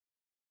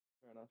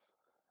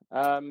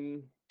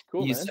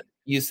Cool, You man.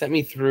 you sent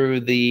me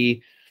through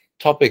the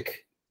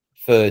topic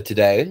for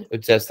today,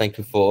 which says thank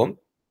you for,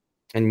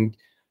 and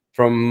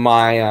from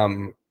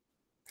my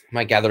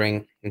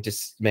gathering, and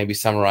just maybe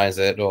summarize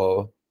it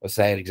or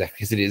say it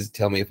exactly as it is.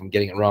 Tell me if I'm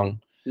getting it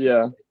wrong.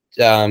 Yeah.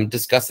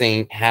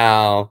 Discussing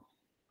how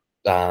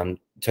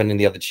turning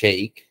the other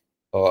cheek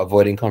or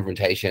avoiding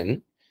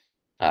confrontation,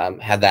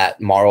 how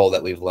that moral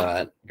that we've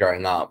learned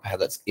growing up, how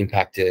that's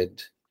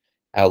impacted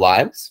our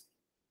lives.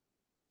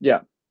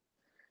 Yeah.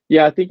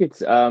 Yeah, I think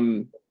it's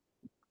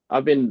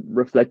I've been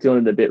reflecting on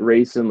it a bit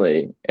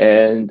recently,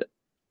 and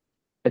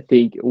I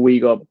think we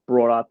got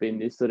brought up in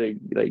this sort of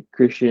like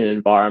Christian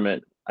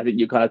environment. I think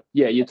you kind of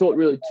you taught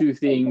really two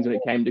things when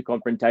it came to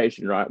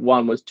confrontation, right?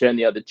 One was turn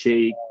the other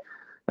cheek,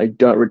 like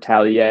don't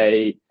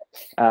retaliate,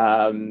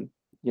 be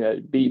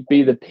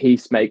the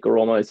peacemaker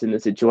almost in the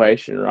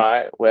situation,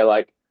 right? Where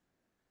like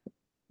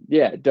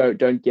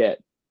don't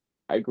get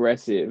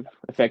aggressive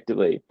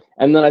effectively.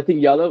 And then I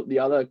think the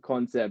other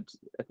concept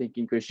I think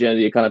in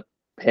Christianity it kind of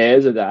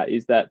pairs of that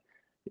is that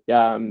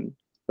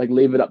like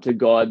leave it up to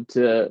God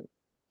to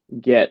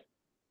get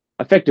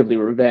effectively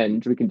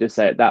revenge. We can just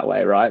say it that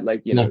way, right?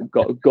 Like, No.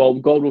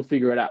 God will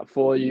figure it out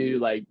for you.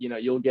 Like,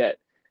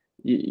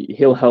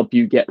 he'll help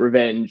you get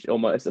revenge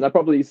almost. And I'm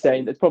probably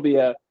saying that's probably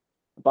a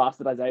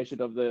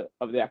bastardization of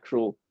the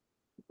actual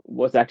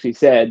what's actually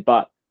said,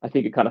 but I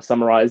think it kind of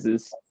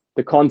summarizes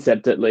the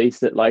concept at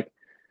least that like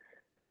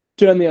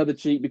turn the other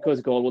cheek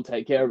because God will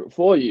take care of it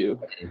for you.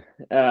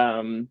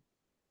 And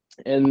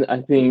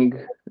I think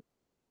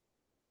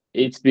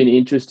it's been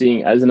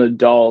interesting as an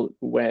adult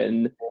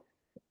when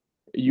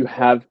you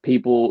have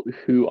people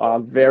who are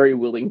very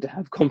willing to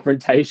have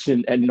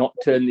confrontation and not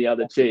turn the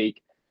other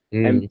cheek.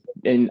 And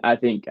I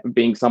think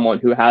being someone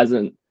who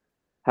hasn't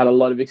had a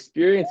lot of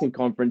experience in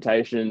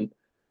confrontation,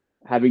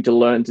 having to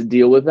learn to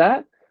deal with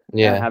that,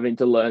 and having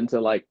to learn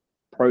to like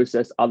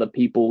process other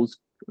people's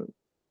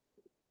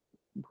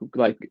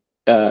like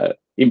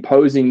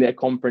imposing their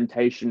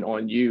confrontation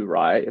on you,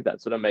 right? If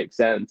that sort of makes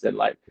sense.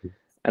 And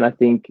I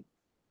think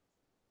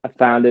I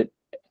found it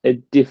a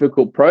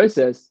difficult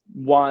process,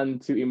 one,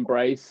 to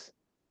embrace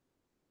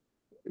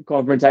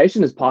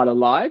confrontation as part of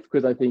life,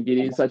 because I think it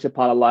is such a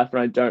part of life,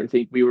 and I don't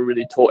think we were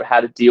really taught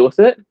how to deal with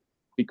it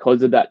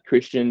because of that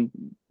Christian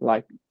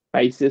like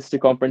basis to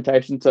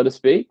confrontation, so to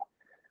speak.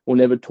 We're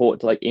never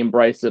taught to like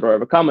embrace it or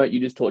overcome it.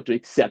 You're just taught to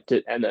accept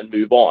it and then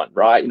move on,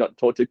 right? You're not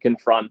taught to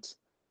confront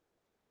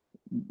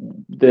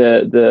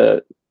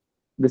the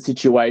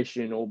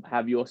situation or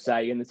have your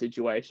say in the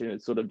situation.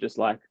 It's sort of just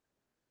like,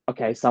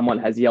 okay, someone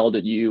has yelled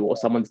at you or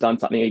someone's done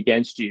something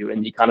against you,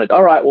 and you kind of,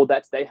 all right, well,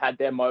 they had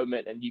their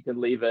moment and you can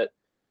leave it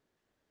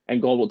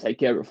and God will take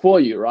care of it for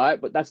you, right?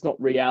 But that's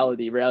not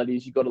reality. Reality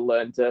is you've got to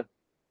learn to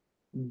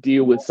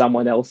deal with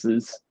someone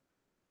else's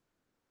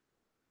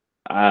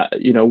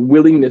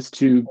willingness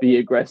to be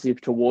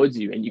aggressive towards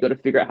you, and you got to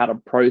figure out how to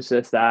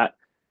process that,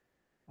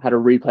 how to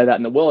replay that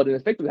in the world, and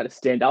effectively how to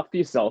stand up for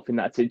yourself in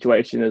that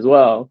situation as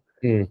well.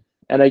 And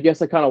I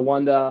guess I kind of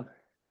wonder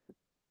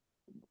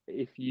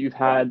if you've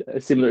had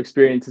a similar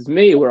experience as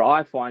me, where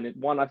I find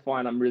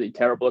I'm really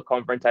terrible at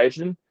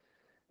confrontation,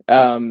 or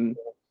I'm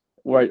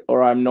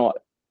not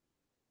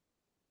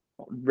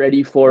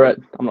ready for it.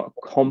 I'm not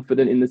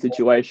confident in the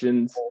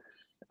situations.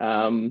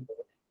 I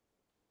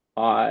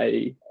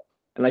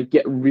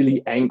get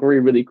really angry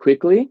really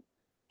quickly.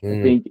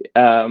 I think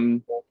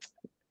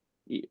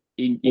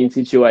in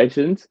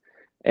situations,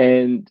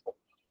 and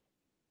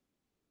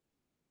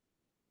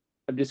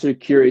I'm just sort of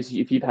curious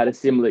if you've had a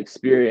similar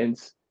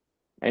experience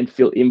and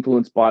feel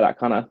influenced by that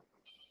kind of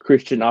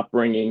Christian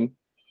upbringing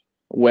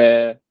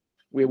where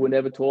we were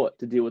never taught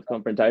to deal with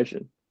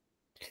confrontation.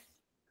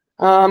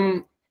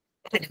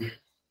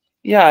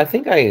 Yeah, I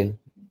think I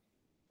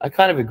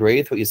kind of agree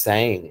with what you're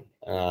saying.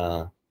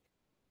 It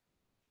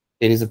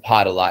is a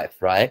part of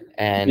life, right?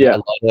 And a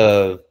lot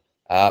of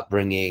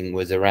upbringing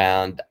was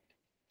around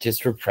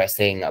just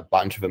repressing a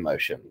bunch of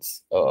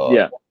emotions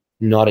or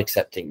not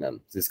accepting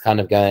them. Just kind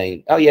of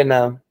going, oh yeah,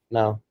 no.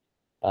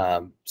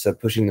 So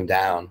pushing them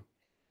down,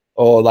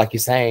 or like you're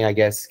saying, I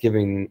guess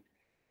giving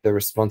the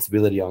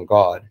responsibility on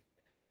God.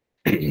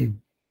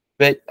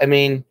 But I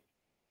mean,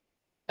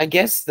 I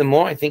guess the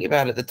more I think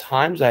about it, the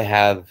times I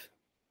have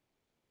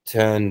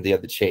turned the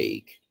other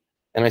cheek,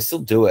 and I still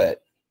do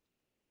it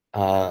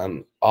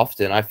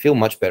often, I feel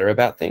much better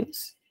about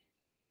things.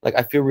 Like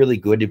I feel really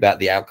good about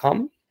the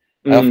outcome.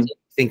 I often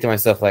think to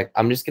myself, like,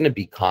 I'm just going to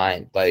be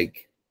kind.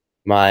 Like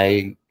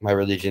my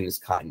religion is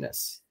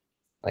kindness.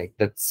 Like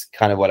that's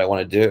kind of what I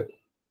want to do.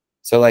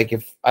 So like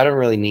if I don't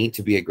really need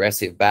to be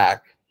aggressive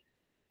back,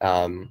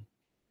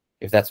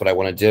 if that's what I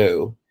want to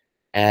do,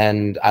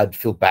 and I'd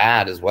feel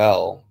bad as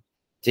well,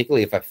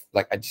 particularly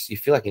if you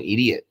feel like an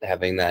idiot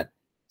having that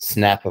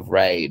snap of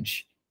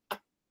rage.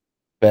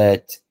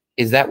 But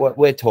is that what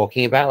we're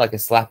talking about, like a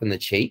slap in the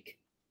cheek,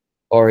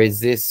 or is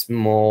this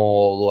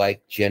more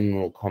like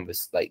general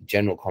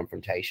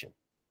confrontation?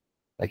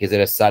 Like, is it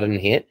a sudden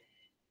hit?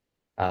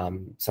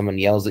 Someone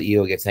yells at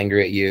you or gets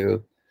angry at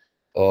you,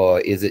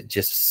 or is it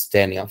just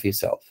standing up for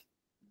yourself?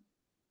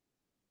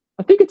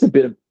 I think it's a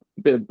bit of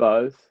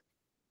both.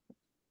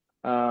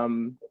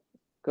 Because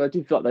I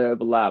do feel like they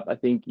overlap. I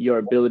think your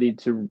ability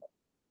to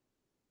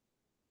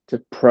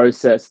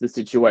process the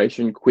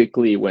situation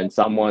quickly when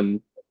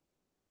someone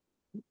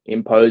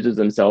imposes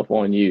themselves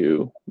on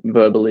you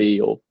verbally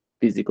or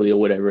physically or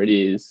whatever it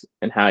is,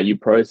 and how you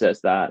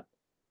process that.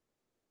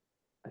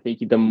 I think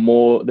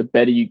the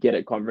better you get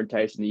at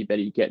confrontation, the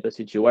better you get the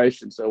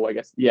situation. So I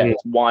guess, yeah, Mm.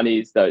 it's one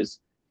is those,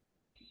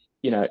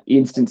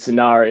 instant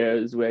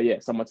scenarios where, yeah,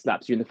 someone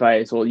slaps you in the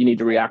face or you need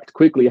to react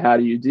quickly. How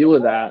do you deal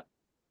with that?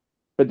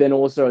 But then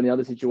also in the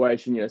other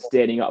situation,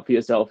 standing up for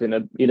yourself in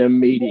a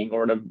meeting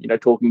or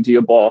talking to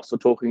your boss or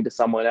talking to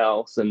someone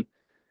else, and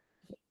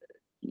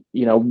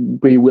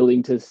be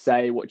willing to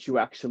say what you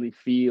actually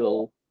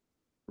feel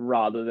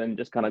rather than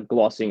just kind of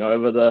glossing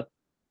over the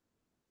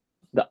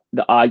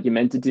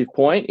argumentative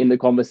point in the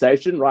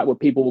conversation, right? Where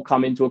people will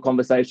come into a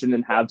conversation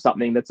and have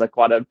something that's like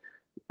quite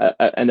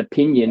an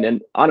opinion,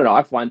 and I don't know.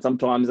 I find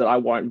sometimes that I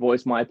won't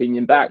voice my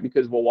opinion back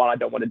because, well, one, I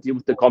don't want to deal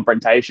with the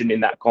confrontation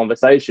in that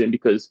conversation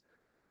because,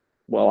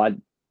 well, I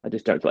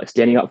just don't feel like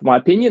standing up for my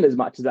opinion as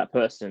much as that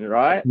person,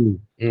 right?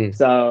 Mm.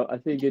 So I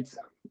think it's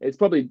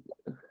probably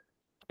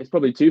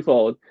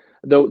twofold.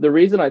 The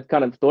reason I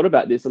kind of thought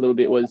about this a little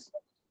bit was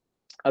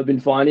I've been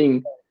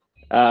finding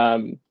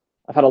I've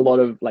had a lot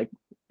of, like,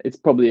 it's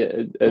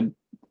probably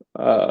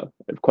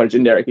quite a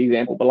generic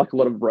example, but like a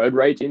lot of road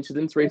rage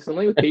incidents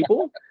recently with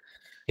people.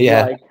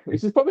 Yeah. Like,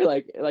 this is probably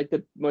like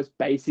the most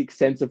basic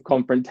sense of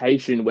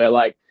confrontation where,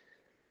 like,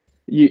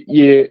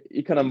 you're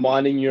kind of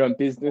minding your own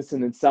business,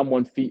 and then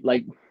someone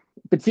like,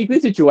 particularly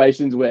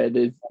situations where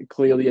there's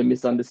clearly a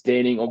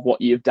misunderstanding of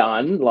what you've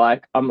done.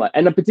 Like, I'm like,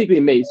 and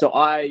particularly me. So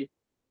I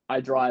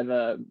drive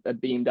a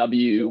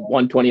BMW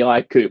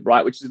 120i coupe,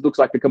 right, which looks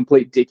like a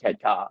complete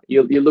dickhead car.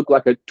 You look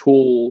like a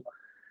tool.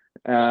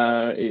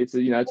 It's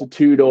a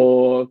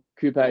two-door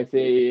coupe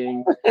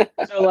thing.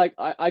 So, like,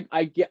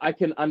 I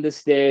can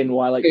understand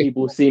why, like,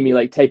 people see me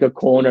like take a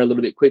corner a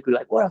little bit quickly,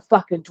 like, what a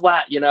fucking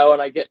twat,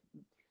 and I get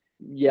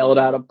yelled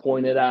at or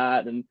pointed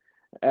at, and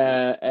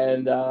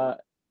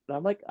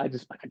I'm like, I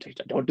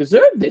don't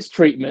deserve this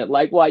treatment.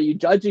 Like, why are you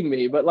judging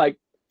me? But, like,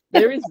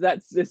 there is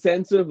that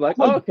sense of, like,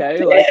 How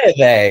okay, like, dare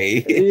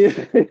they?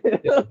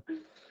 yeah.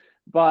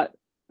 But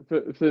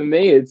for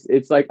me,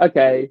 it's like,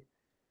 okay,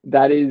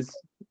 that is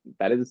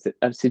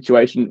a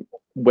situation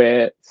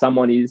where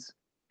someone is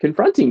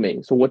confronting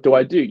me. So what do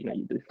I do?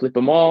 You flip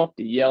them off,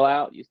 do you yell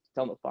out, you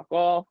tell them to fuck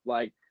off,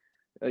 like,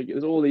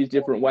 there's all these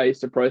different ways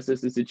to process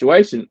the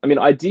situation. I mean,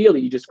 ideally,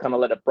 you just kind of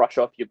let it brush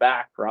off your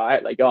back,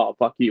 right? Like, oh,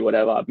 fuck you,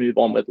 whatever, move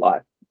on with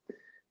life.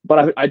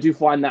 But I do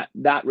find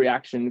that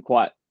reaction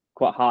quite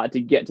hard to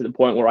get to the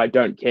point where I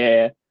don't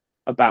care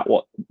about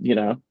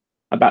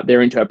about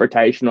their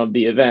interpretation of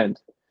the event.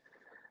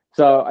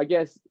 So I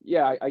guess,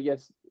 yeah, I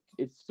guess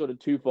it's sort of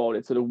twofold.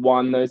 It's sort of,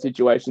 one, those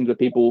situations where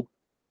people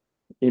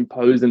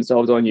impose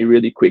themselves on you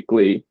really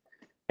quickly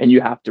and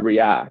you have to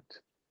react.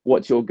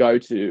 What's your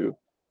go-to?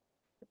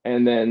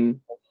 And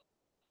then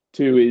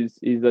two is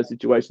those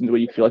situations where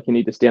you feel like you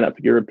need to stand up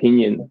for your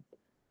opinion.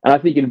 And I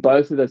think in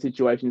both of those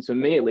situations, for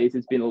me at least,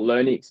 it's been a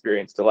learning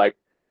experience to, like,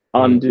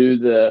 undo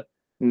the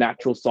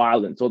natural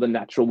silence or the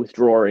natural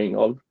withdrawing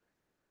of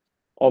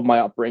my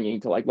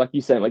upbringing, to, like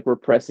you said, like,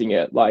 repressing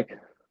it. Like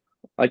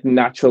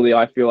naturally,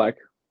 I feel like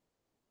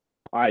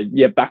I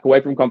back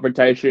away from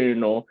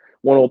confrontation or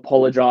want to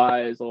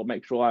apologize or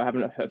make sure I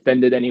haven't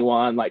offended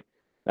anyone. Like,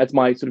 that's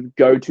my sort of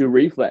go-to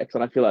reflex,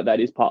 and I feel like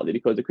that is partly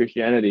because of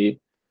Christianity.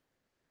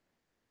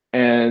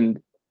 And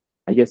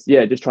I guess,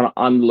 yeah, just trying to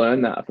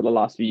unlearn that for the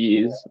last few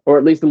years, or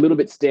at least a little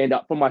bit stand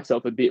up for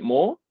myself a bit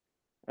more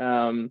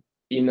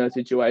in those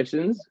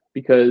situations.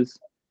 Because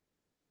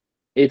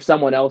if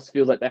someone else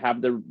feels like they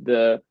have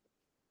the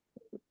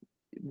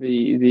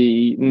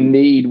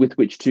need with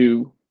which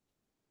to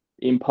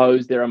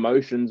impose their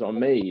emotions on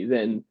me,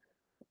 then,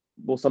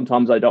 well,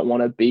 sometimes I don't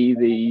want to be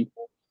the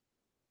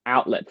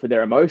outlet for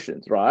their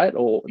emotions, right?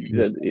 Or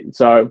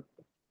so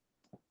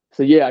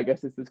yeah, I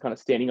guess it's this kind of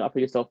standing up for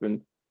yourself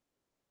in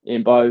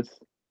both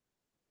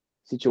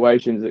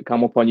situations that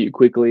come upon you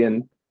quickly,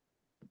 and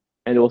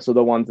also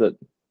the ones that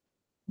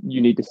you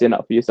need to stand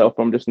up for yourself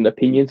from just an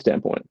opinion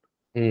standpoint.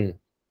 I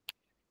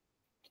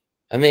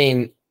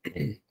mean,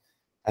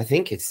 I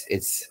think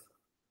it's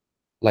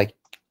like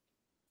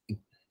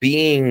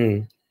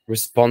being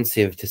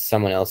responsive to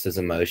someone else's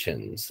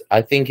emotions,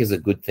 I think, is a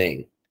good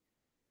thing.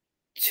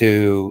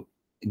 To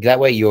that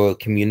way you're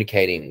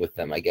communicating with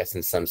them, I guess,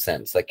 in some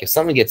sense. Like, if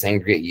someone gets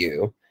angry at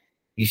you,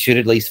 you should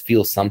at least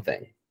feel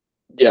something.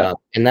 Yeah.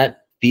 And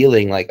that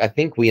feeling, like, I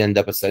think we end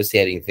up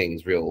associating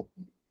things real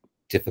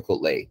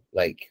difficultly.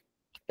 Like,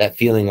 that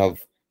feeling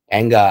of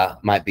anger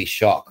might be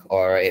shock,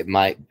 or it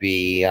might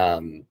be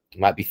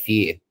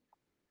fear.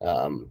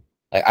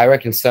 Like, I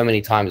reckon so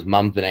many times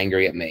Mum's been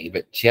angry at me,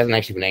 but she hasn't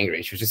actually been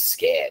angry. She was just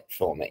scared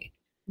for me.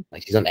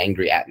 Like, she's not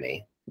angry at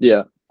me.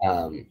 Yeah.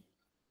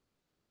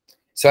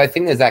 So I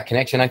think there's that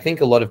connection. I think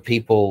a lot of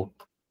people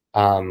that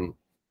are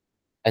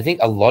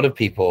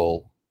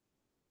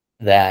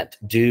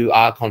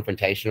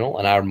confrontational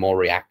and are more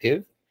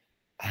reactive,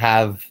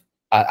 have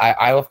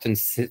I often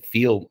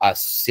feel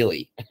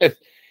silly.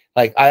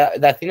 Like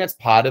I think that's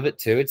part of it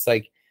too. It's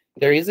like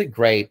there is a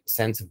great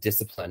sense of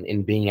discipline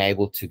in being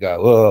able to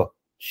go, oh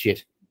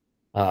shit,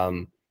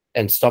 and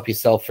stop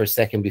yourself for a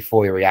second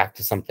before you react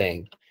to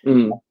something.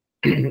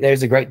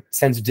 There's a great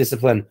sense of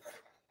discipline,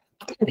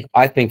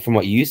 I think, from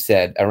what you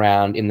said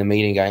around in the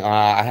meeting, going,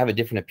 I have a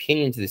different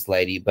opinion to this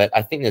lady, but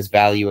I think there's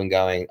value in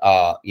going,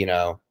 you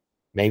know,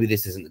 maybe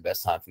this isn't the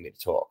best time for me to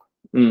talk.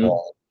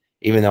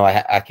 Even though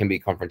I can be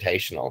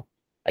confrontational.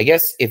 I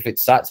guess if it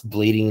starts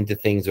bleeding into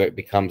things where it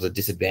becomes a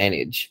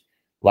disadvantage,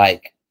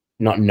 like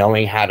not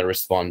knowing how to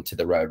respond to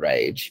the road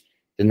rage,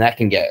 then that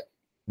can get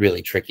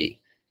really tricky.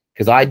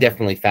 Because I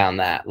definitely found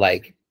that,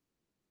 like,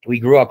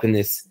 we grew up in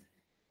this,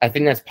 I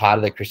think that's part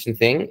of the Christian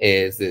thing,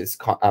 is this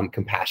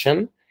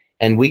compassion.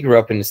 And we grew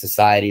up in a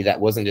society that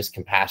wasn't just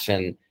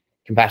compassionate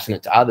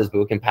to others, but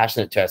we're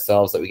compassionate to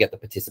ourselves, that we get the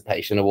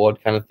participation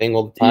award kind of thing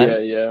all the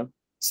time. Yeah.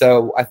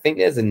 So I think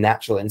there's a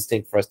natural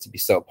instinct for us to be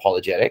so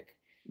apologetic.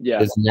 Yeah.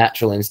 There's a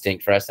natural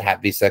instinct for us to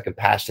be so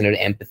compassionate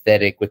and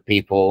empathetic with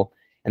people.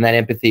 And that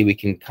empathy, we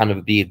can kind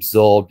of be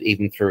absorbed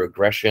even through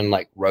aggression,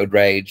 like road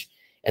rage.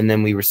 And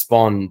then we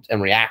respond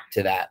and react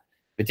to that,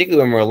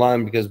 particularly when we're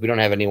alone, because we don't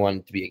have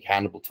anyone to be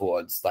accountable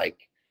towards, like,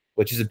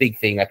 which is a big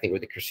thing, I think,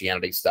 with the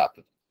Christianity stuff,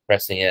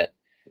 pressing it.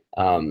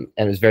 And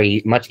it was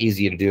very much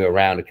easier to do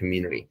around a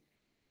community.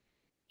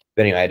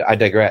 But anyway, I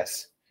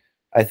digress.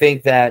 I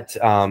think that,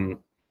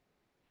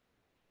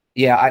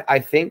 yeah, I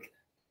think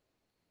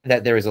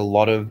that there is a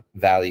lot of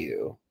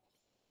value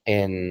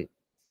in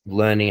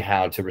learning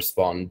how to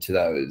respond to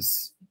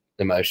those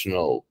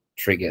emotional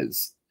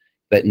triggers,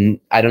 but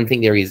I don't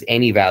think there is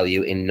any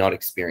value in not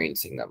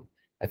experiencing them.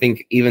 I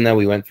think even though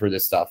we went through the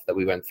stuff that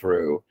we went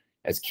through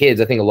as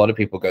kids, I think a lot of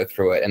people go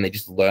through it and they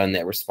just learn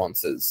their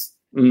responses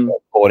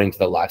according to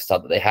the lifestyle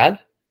that they had.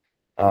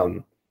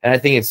 And I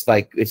think it's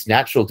like, it's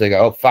natural to go,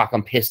 oh, fuck,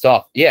 I'm pissed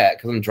off. Yeah,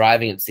 because I'm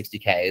driving at 60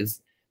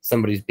 Ks,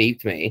 somebody's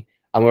beeped me,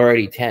 I'm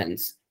already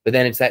tense. But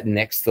then it's that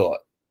next thought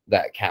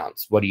that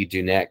counts. What do you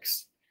do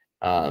next?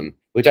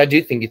 Which I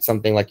do think it's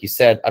something, like you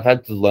said, I've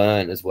had to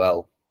learn as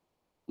well,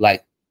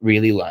 like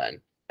really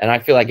learn. And I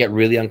feel I get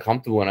really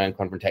uncomfortable when I'm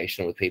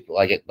confrontational with people.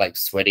 I get like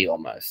sweaty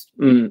almost.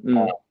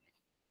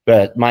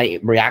 But my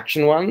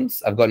reaction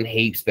ones, I've gotten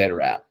heaps better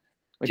at.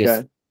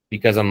 Just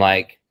because I'm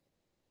like,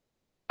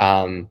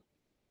 yeah,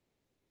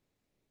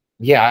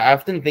 I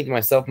often think to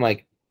myself, I'm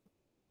like,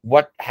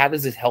 how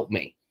does this help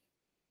me?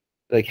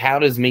 Like, how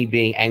does me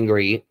being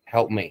angry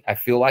help me? I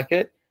feel like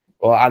it,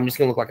 or I'm just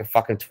gonna look like a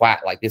fucking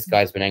twat. Like, this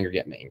guy's been angry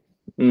at me.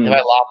 If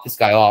I laugh this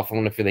guy off, I'm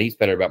gonna feel heaps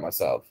better about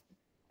myself.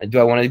 And do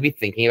I want to be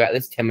thinking about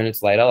this 10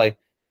 minutes later? Like,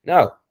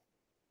 no,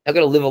 I've got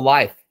to live a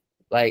life.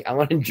 Like, I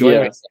want to enjoy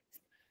myself.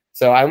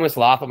 So I almost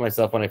laugh at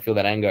myself when I feel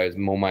that anger is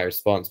more my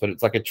response, but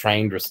it's like a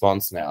trained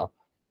response now.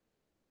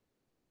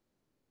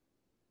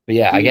 But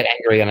yeah, I get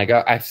angry and I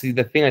go, actually,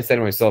 the thing I say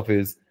to myself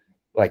is,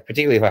 like,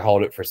 particularly if I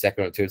hold it for a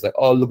second or two, it's like,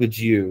 oh, look at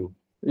you.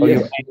 Oh,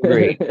 you're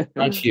angry,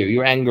 aren't you?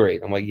 You're angry.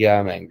 I'm like, yeah,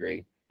 I'm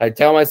angry. I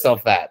tell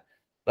myself that.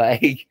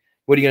 Like,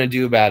 what are you going to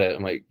do about it?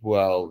 I'm like,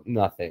 well,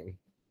 nothing.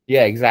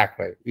 Yeah,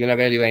 exactly. You're not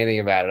going to do anything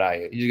about it, are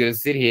you? You're going to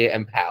sit here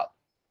and pout.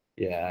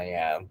 Yeah, I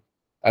am.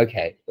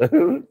 Okay.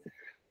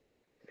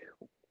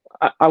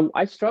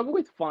 I struggle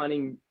with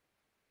finding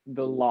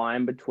the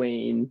line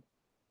between,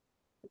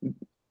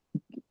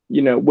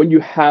 you know, when you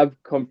have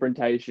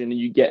confrontation and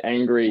you get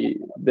angry,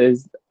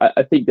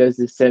 I think there's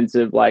this sense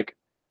of like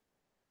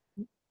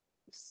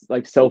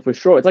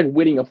self-assured. It's like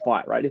winning a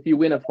fight, right? If you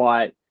win a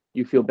fight,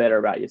 you feel better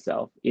about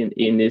yourself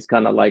in this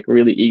kind of like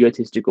really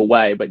egotistical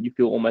way, but you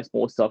feel almost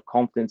more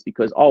self-confidence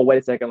because, oh, wait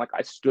a second, like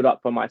I stood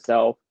up for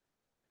myself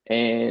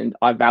and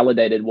I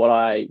validated what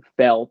I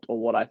felt or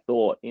what I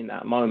thought in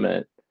that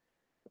moment,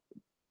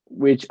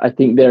 which I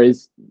think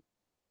there's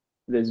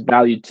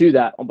value to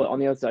that. But on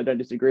the other side, I don't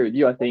disagree with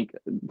you. I think,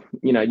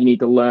 you know, you need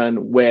to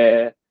learn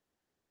where,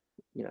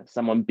 you know,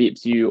 someone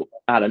bips you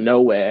out of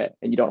nowhere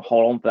and you don't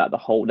hold on for that the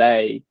whole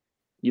day.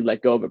 You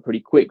let go of it pretty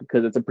quick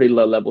because it's a pretty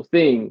low level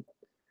thing.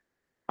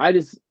 I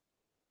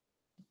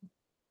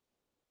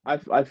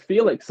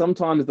feel like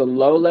sometimes the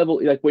low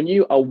level, like when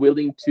you are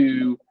willing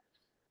to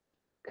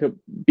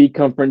be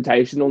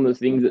confrontational on the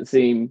things that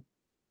seem,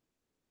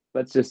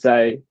 let's just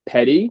say,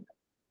 petty,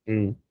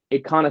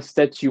 it kind of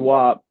sets you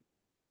up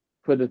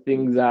for the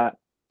things that,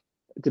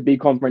 to be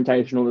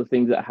confrontational, the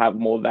things that have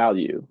more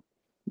value,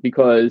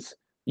 because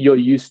you're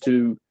used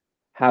to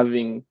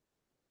having,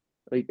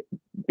 like,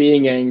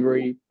 being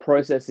angry,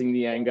 processing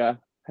the anger,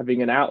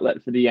 having an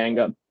outlet for the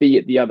anger, be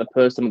it the other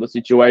person or the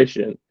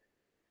situation,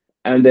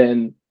 and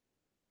then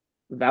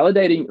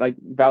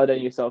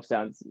validating yourself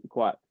sounds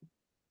quite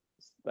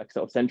like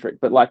self-centric,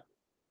 but like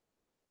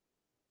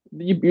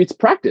it's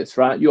practice,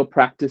 right? You're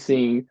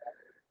practicing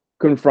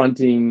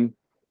confronting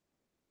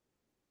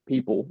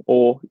people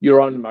or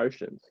your own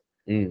emotions.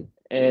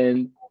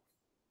 And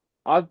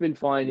I've been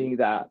finding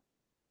that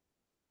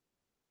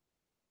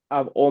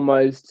I've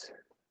almost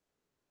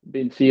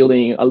been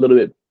feeling a little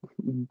bit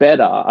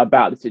better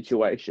about the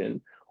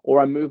situation, or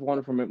I move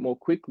on from it more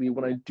quickly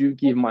when I do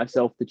give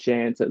myself the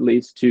chance at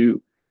least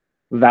to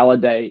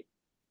validate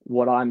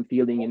what I'm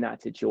feeling in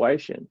that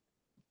situation.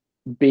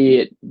 Be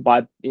it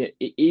by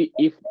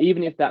if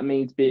even if that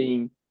means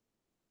being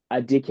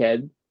a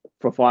dickhead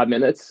for 5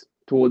 minutes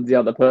towards the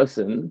other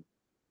person,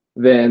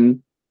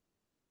 then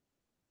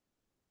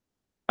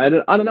I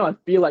don't know. I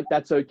feel like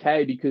that's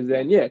okay because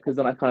then I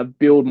kind of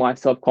build my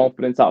self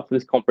confidence up for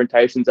these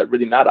confrontations that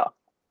really matter.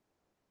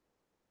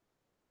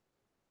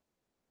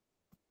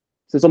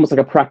 So it's almost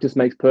like a practice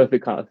makes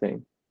perfect kind of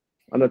thing.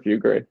 I don't know if you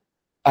agree.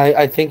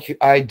 I think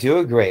I do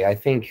agree. I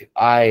think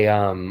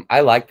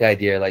I like the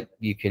idea like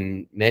you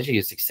can measure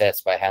your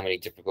success by how many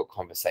difficult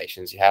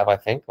conversations you have. I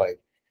think like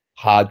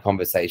hard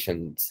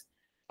conversations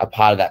are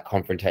part of that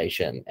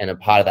confrontation and a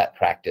part of that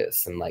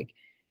practice. And like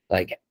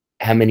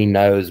how many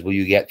no's will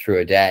you get through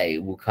a day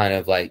will kind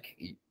of like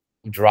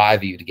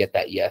drive you to get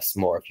that yes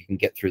more if you can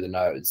get through the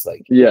no's.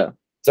 Like Yeah.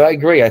 so I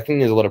agree. I think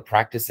there's a lot of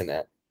practice in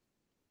it.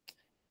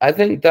 I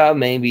think that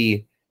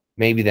maybe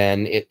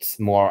then it's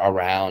more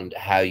around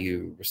how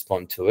you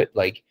respond to it.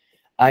 Like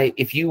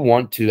if you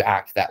want to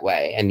act that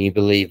way and you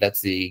believe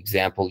that's the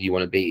example you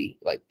want to be,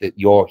 like that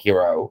your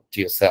hero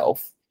to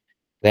yourself,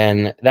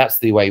 then that's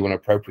the way you want to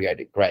appropriate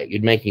it. Great.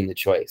 You're making the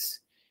choice.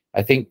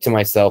 I think to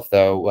myself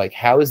though, like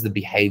how is the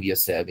behavior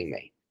serving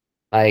me?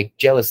 Like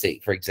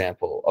jealousy, for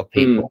example, of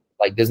people.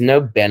 Like there's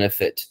no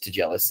benefit to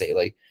jealousy.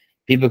 Like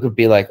people could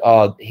be like,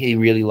 oh, he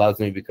really loves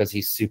me because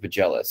he's super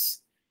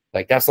jealous.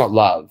 Like that's not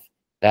love.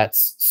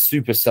 That's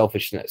super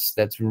selfishness.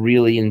 That's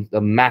really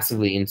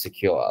massively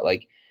insecure.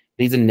 Like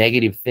these are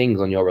negative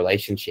things on your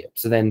relationship.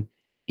 So then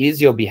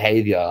is your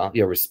behavior,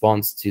 your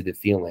response to the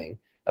feeling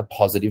a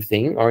positive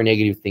thing or a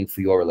negative thing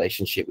for your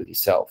relationship with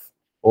yourself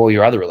or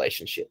your other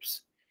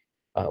relationships?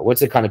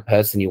 What's the kind of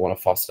person you want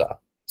to foster?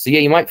 So yeah,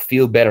 you might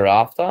feel better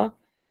after,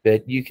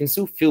 but you can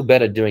still feel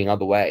better doing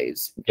other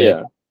ways.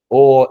 Yeah.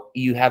 Or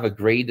you have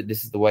agreed that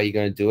this is the way you're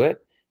going to do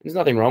it. There's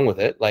nothing wrong with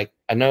it. Like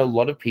I know a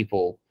lot of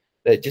people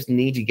that just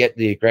need to get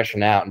the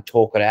aggression out and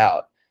talk it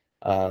out,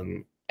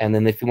 and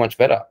then they feel much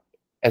better.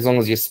 As long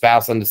as your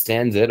spouse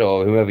understands it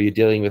or whoever you're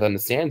dealing with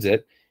understands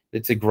it,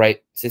 it's a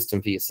great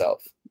system for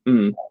yourself.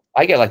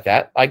 I get like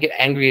that. I get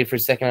angry for a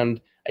second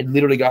and I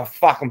literally go,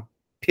 fuck, I'm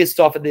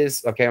pissed off at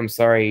this. Okay, I'm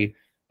sorry.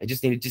 I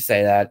just needed to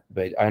say that,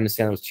 but I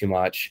understand it was too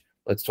much.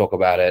 Let's talk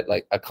about it.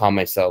 Like I calm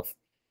myself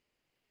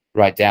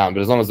right down.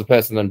 But as long as the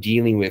person I'm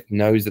dealing with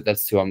knows that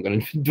that's what I'm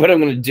going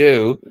to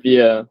do,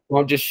 Yeah. I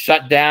won't just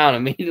shut down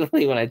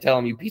immediately when I tell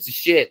them you piece of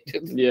shit.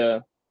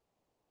 Yeah.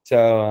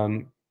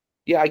 So,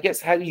 yeah, I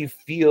guess how do you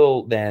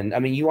feel then? I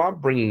mean, you are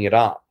bringing it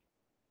up.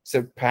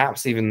 So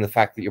perhaps even the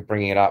fact that you're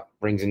bringing it up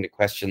brings into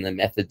question the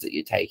methods that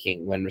you're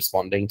taking when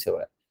responding to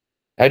it.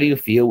 How do you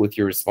feel with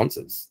your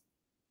responses?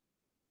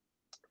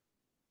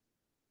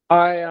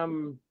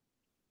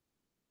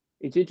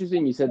 It's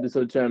interesting you said the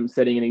sort of term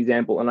setting an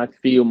example, and I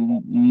feel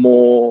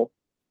more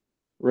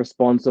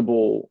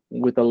responsible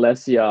with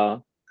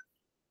Alessia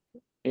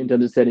in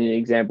terms of setting an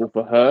example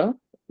for her,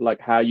 like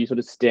how you sort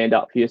of stand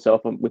up for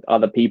yourself with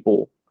other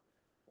people,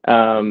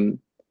 um,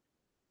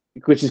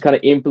 which is kind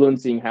of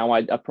influencing how I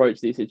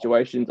approach these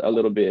situations a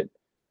little bit.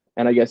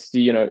 And I guess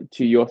to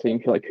your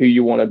thing, like who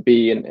you want to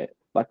be and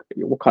like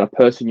what kind of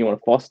person you want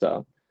to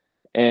foster.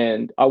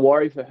 And I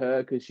worry for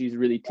her because she's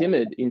really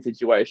timid in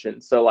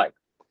situations. So like,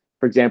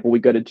 for example, we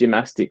go to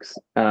gymnastics,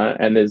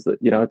 and there's a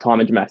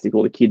time in gymnastics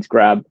all the kids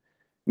grab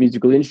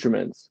musical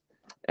instruments,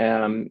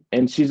 and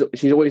she's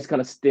always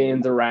kind of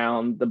stands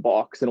around the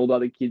box, and all the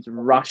other kids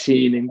rush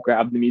in and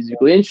grab the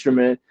musical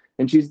instrument,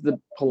 and she's the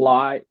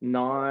polite,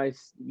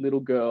 nice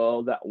little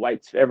girl that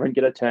waits for everyone to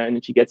get a turn,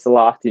 and she gets the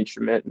last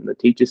instrument, and the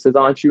teacher says,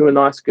 "Aren't you a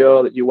nice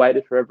girl that you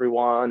waited for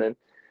everyone?" And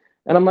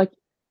I'm like,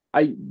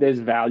 there's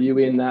value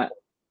in that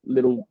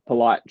little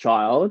polite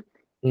child,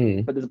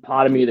 but there's a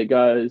part of me that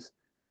goes,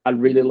 I'd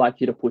really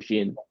like you to push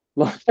in,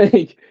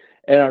 like,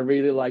 and I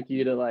really like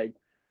you to like,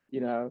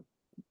 you know,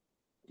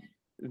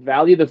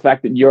 value the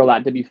fact that you're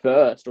allowed to be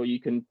first, or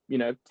you can,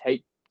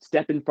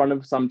 step in front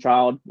of some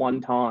child one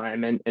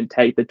time and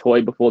take the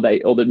toy before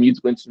or the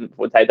musical instrument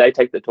before they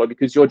take the toy,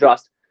 because your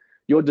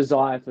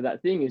desire for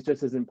that thing is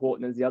just as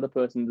important as the other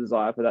person's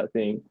desire for that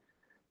thing.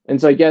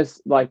 And so I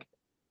guess like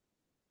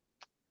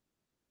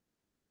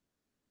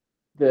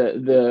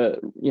the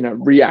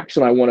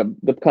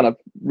the kind of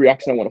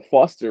reaction I want to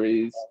foster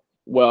is,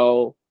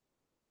 well,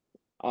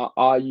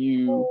 are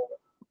you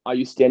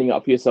standing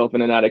up for yourself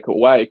in an adequate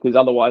way? Because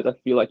otherwise I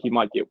feel like you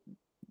might get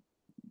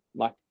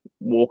like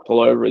walked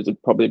all over is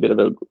probably a bit of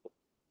a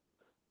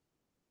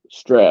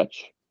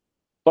stretch.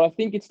 But I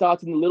think it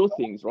starts in the little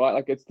things, right?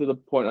 Like it's to the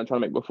point I'm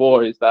trying to make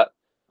before, is that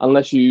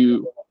unless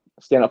you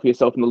stand up for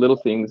yourself in the little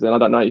things, then I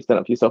don't know, you stand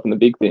up for yourself in the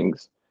big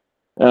things.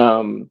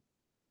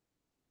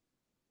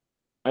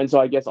 And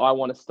so I guess I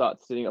want to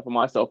start sitting up for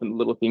myself in the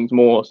little things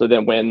more. So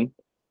then when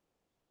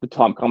the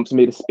time comes for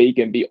me to speak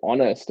and be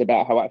honest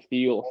about how I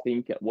feel or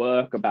think at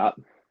work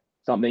about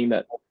something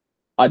that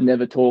I'd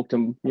never talked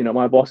to,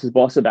 my boss's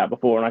boss about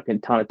before, and I can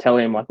kind of tell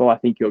him like, oh, I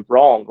think you're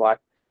wrong. Like,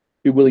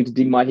 be willing to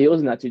dig my heels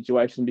in that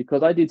situation,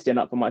 because I did stand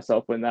up for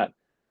myself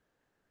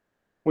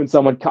when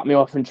someone cut me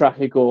off in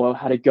traffic or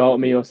had a go at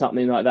me or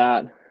something like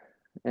that.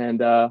 And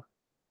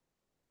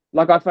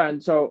like I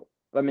found, so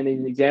I mean,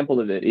 an example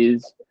of it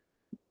is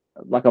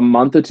like a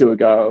month or two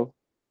ago,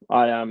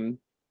 I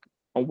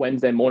on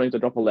Wednesday mornings I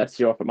drop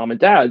Alessia off at mum and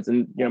dad's,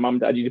 and mum and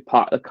dad usually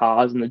park the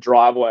cars in the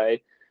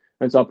driveway,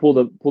 and so I pull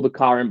the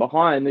car in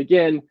behind.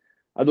 Again,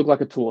 I look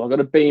like a tool. I've got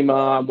a Beamer.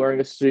 I'm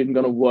wearing a suit and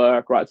going to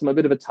work, right? So I'm a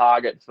bit of a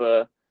target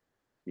for,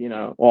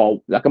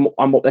 well, like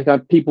I'm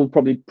like people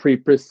probably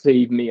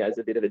perceive me as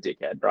a bit of a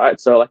dickhead, right?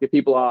 So like if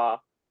people are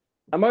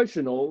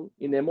emotional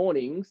in their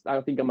mornings, I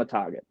think I'm a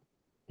target.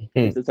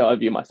 This is how I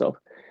view myself.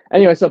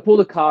 Anyway, so I pull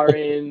the car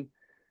in.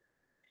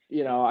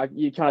 You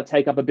kind of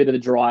take up a bit of the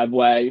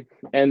driveway,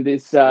 and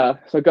this so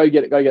go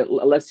get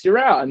Alessia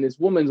out, and this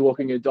woman's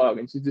walking her dog,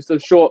 and she's just a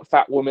short,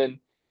 fat woman.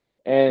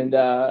 And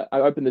I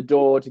open the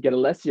door to get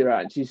Alessia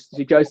out, and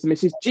she goes to me,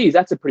 she says, "Geez,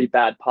 that's a pretty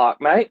bad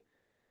park, mate."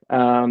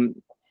 And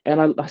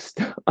I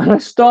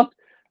stopped,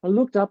 I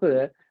looked up at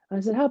her, and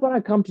I said, "How about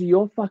I come to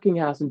your fucking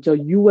house and tell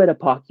you where to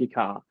park your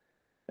car?"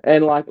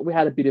 And like we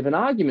had a bit of an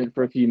argument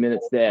for a few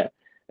minutes there.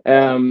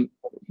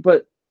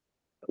 But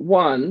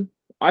one,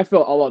 I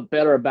felt a lot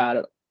better about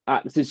it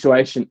at the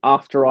situation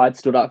after I'd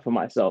stood up for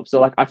myself.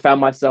 So like I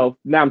found myself,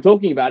 now I'm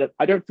talking about it,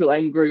 I don't feel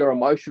angry or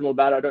emotional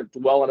about it. I don't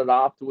dwell on it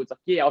afterwards. Like,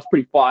 yeah, I was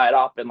pretty fired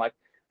up and like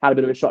had a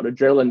bit of a shot of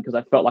adrenaline because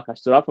I felt like I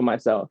stood up for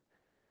myself.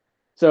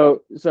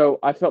 So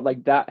I felt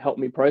like that helped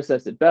me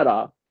process it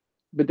better.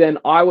 But then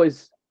I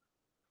was,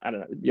 I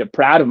don't know,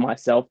 proud of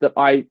myself that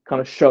I kind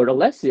of showed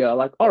Alessia,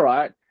 like, all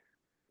right,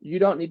 you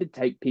don't need to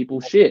take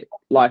people's shit.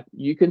 Like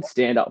you can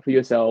stand up for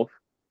yourself,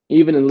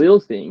 even in little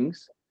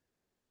things,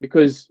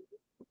 because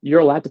you're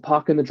allowed to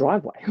park in the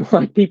driveway.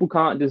 Like people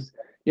can't just,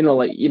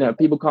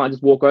 people can't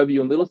just walk over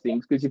you in little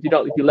things, because if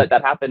you let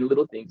that happen in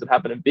little things, it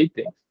happen in big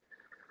things.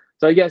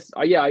 So I guess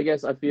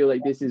I feel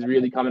like this is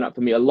really coming up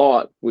for me a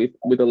lot with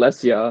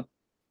Alessia,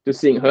 just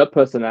seeing her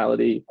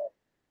personality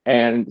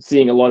and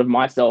seeing a lot of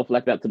myself,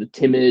 like that sort of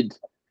timid,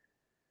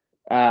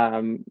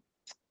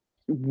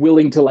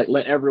 willing to like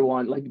let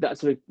everyone, like that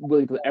sort of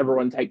willing to let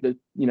everyone take the,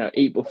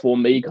 eat before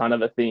me kind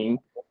of a thing.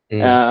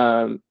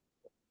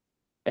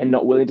 And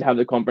not willing to have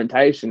the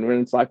confrontation, when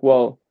it's like,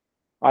 well,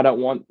 I don't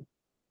want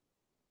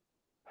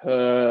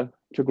her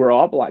to grow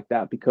up like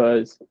that,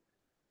 because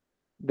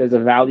there's a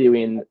value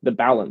in the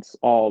balance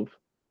of,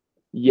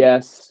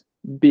 yes,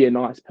 be a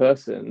nice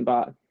person,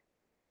 but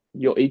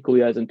you're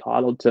equally as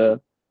entitled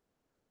to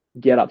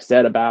get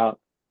upset about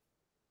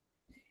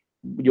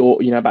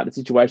about the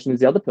situation as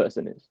the other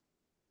person is.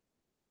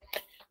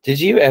 Did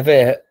you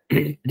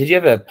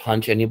ever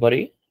punch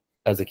anybody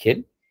as a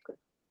kid?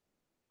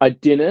 I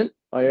didn't.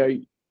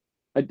 I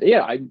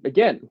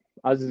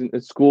was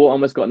in school,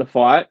 almost got in a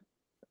fight,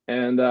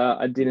 and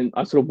I didn't.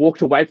 I sort of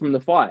walked away from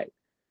the fight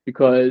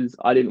because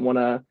I didn't want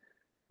to.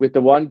 With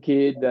the one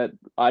kid that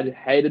I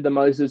hated the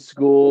most at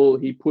school,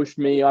 he pushed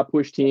me, I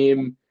pushed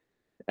him,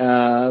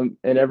 and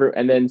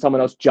then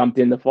someone else jumped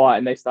in the fight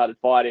and they started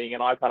fighting,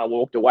 and I kind of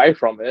walked away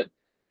from it.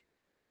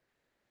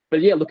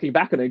 But yeah, looking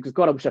back on it, because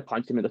God, I wish I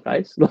punched him in the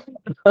face.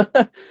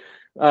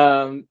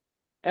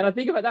 And I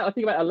think about that. I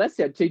think about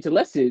Alessia, teach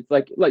Alessia. It's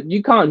like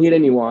you can't hit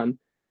anyone,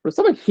 but if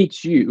someone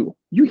hits you,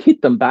 you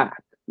hit them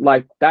back.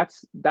 Like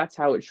that's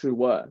how it should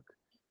work.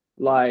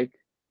 Like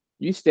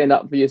you stand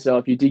up for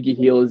yourself, you dig your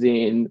heels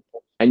in,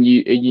 and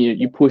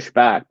you push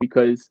back,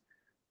 because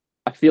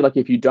I feel like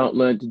if you don't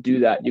learn to do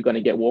that, you're going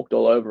to get walked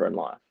all over in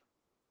life.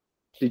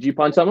 Did you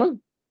punch someone?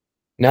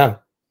 No,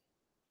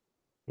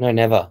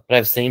 never. But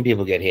I've seen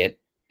people get hit,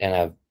 and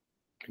I've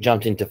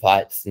jumped into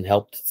fights and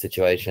helped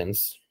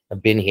situations.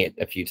 I've been hit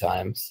a few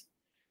times,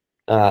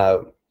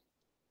 but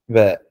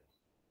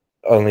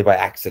only by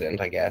accident,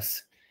 I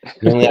guess.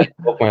 And only I can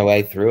walk my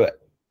way through it.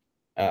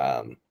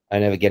 I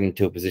never get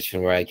into a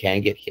position where I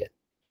can get hit.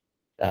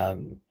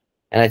 And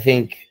I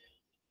think,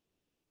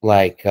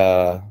 like,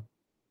 I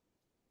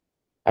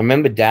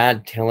remember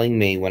Dad telling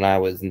me when I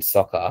was in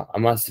soccer, I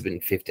must have been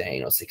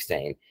 15 or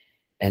 16,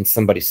 and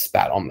somebody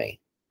spat on me,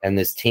 and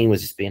this team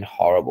was just being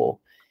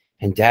horrible.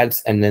 And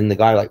then the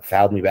guy like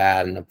fouled me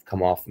bad, and I've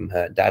come off and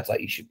hurt. Dad's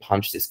like, "You should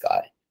punch this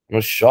guy." I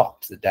was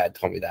shocked that Dad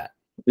told me that.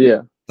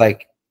 Yeah.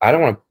 Like, I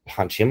don't want to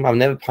punch him. I've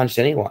never punched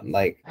anyone.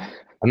 Like,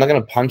 I'm not going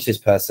to punch this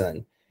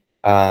person.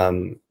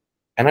 And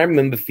I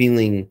remember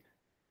feeling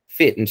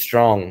fit and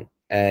strong,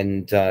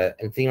 and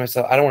thinking to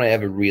myself, I don't want to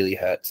ever really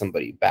hurt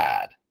somebody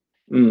bad.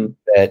 And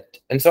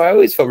so I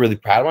always felt really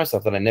proud of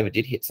myself that I never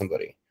did hit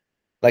somebody.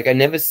 Like, I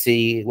never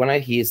see, when I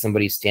hear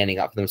somebody standing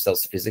up for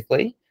themselves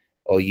physically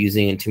or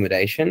using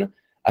intimidation,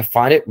 I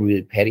find it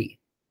really petty.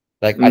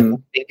 Like, I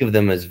think of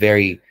them as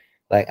very,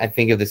 like, I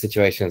think of the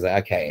situation as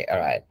like, okay, all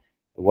right,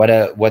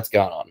 what's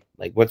going on?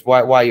 Like,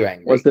 why are you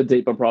angry? What's the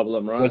deeper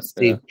problem, right? What's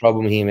the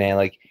problem here, man?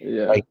 Like,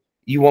 like,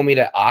 you want me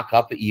to arc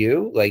up at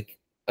you? Like,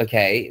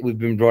 okay, we've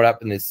been brought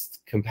up in this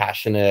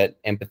compassionate,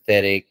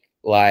 empathetic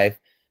life.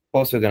 Of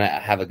course, we're gonna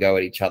have a go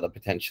at each other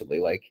potentially.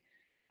 Like,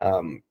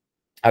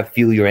 I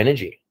feel your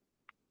energy.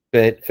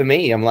 But for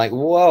me, I'm like,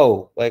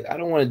 whoa, like I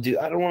don't want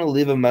to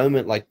live a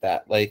moment like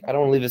that. Like I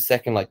don't want to live a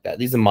second like that.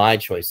 These are my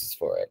choices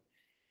for it.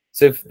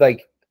 So if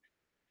like,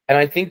 and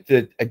I think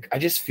that I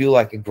just feel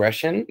like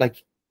aggression,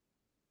 like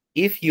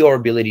if your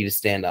ability to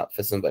stand up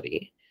for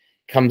somebody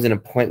comes in a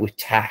point with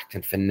tact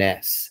and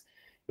finesse,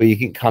 where you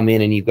can come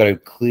in and you've got a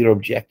clear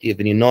objective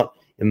and you're not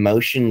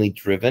emotionally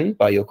driven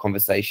by your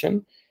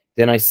conversation,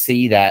 then I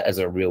see that as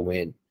a real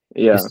win.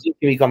 Yeah. If you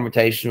can be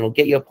confrontational,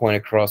 get your point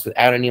across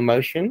without any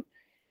emotion,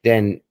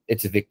 then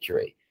it's a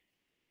victory.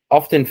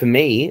 Often for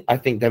me, I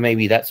think that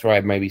maybe that's where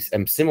I maybe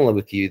am similar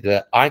with you,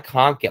 that I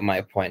can't get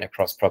my point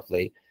across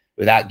properly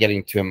without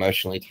getting too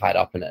emotionally tied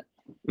up in it.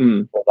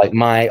 Like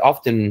my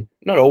often,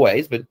 not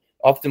always, but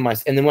often my,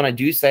 and then when I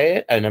do say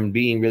it and I'm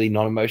being really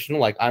non-emotional,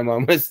 like I'm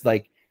almost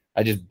like,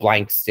 I just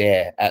blank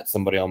stare at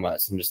somebody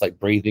almost. I'm just like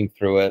breathing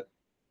through it.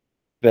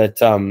 But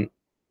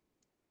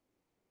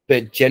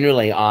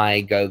generally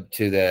I go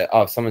to the,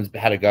 oh, if someone's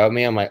had a go at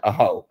me, I'm like,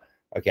 oh,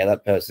 okay,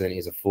 that person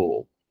is a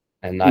fool.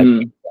 And I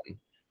pick them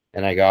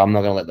and I go, I'm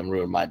not going to let them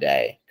ruin my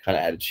day kind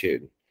of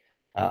attitude.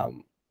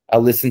 I'll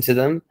listen to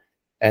them.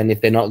 And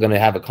if they're not going to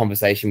have a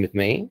conversation with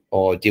me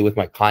or deal with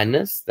my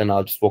kindness, then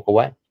I'll just walk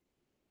away.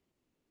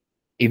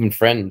 Even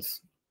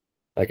friends.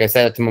 Like I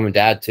say that to mom and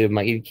dad too. I'm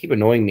like, you keep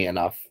annoying me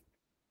enough,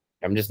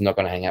 I'm just not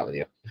going to hang out with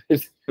you.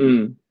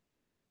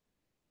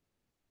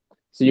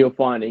 So you're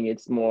finding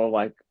it's more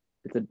like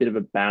it's a bit of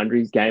a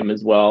boundaries game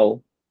as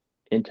well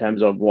in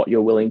terms of what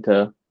you're willing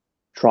to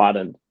try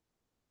to,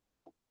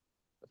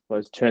 I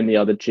suppose, turn the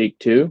other cheek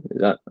to. Is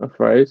that a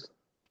phrase?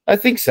 I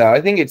think so. I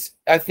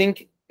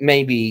think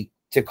maybe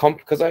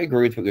because I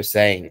agree with what you're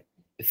saying,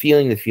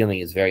 feeling the feeling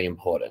is very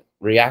important.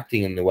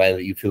 Reacting in the way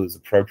that you feel is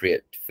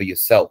appropriate for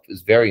yourself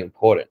is very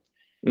important.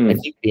 I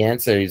think the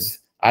answer is,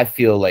 I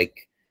feel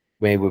like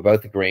maybe we're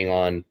both agreeing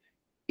on,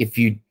 if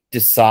you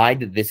decide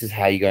that this is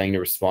how you're going to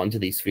respond to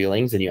these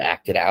feelings and you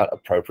act it out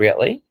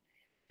appropriately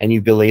and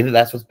you believe that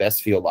that's what's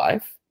best for your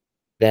life,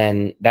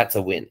 then that's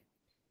a win.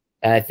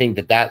 And I think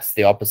that that's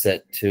the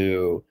opposite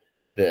to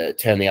the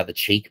turn the other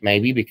cheek,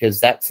 maybe, because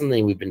that's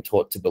something we've been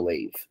taught to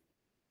believe.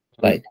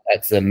 Like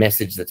that's a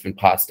message that's been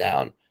passed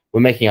down.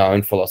 We're making our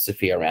own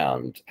philosophy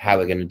around how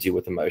we're going to deal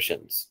with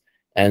emotions.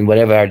 And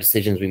whatever our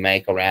decisions we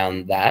make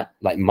around that,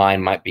 like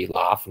mine might be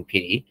laugh and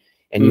pity,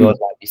 and yours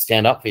might be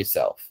stand up for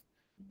yourself.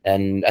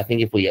 And I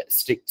think if we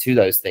stick to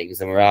those things,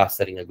 then we are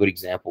setting a good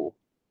example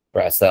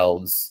for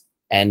ourselves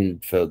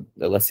and for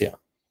Alessia.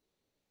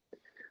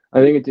 I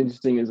think it's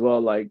interesting as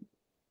well, like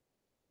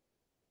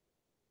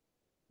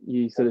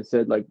you sort of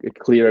said, like a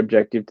clear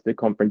objective to the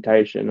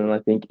confrontation. And I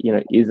think,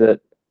 is it,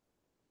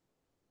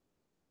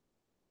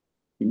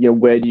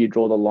 where do you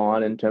draw the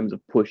line in terms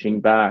of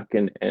pushing back?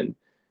 And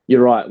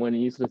you're right, when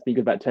you sort of think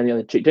about turning the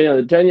other cheek,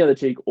 turning the other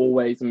cheek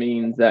always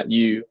means that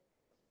you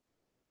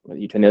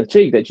turn the other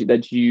cheek,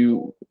 that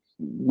you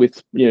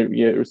with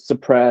you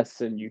suppress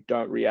and you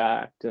don't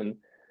react. And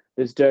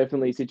there's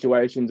definitely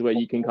situations where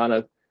you can kind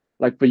of,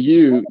 like for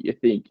you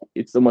think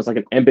it's almost like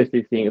an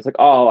empathy thing. It's like,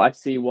 oh, I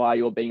see why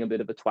you're being a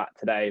bit of a twat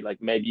today.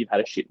 Like maybe you've had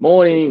a shit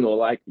morning, or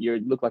like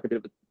you look like a bit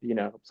of a,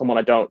 someone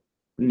I don't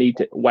need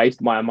to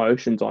waste my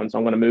emotions on, so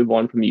I'm going to move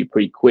on from you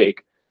pretty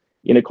quick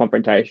in a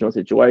confrontational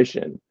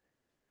situation.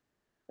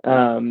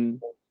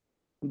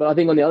 But I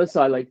think on the other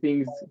side, like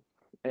things,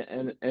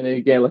 and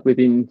again, like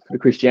within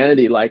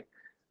Christianity, like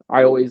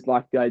I always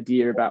like the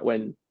idea about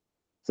when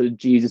sort of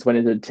Jesus went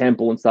into the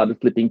temple and started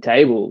flipping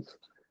tables,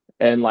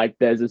 and like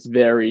there's this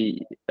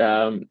very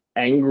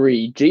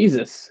angry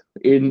Jesus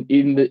in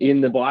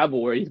the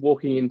Bible where he's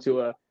walking into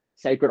a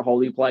sacred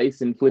holy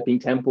place and flipping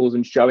temples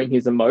and showing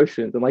his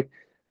emotions, and like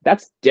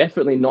that's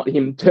definitely not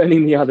him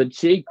turning the other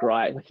cheek,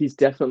 right? Like he's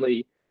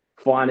definitely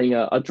finding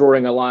a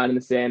drawing a line in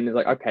the sand and is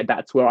like, okay,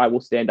 that's where I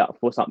will stand up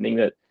for something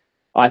that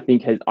I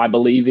think I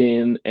believe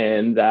in,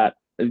 and that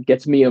it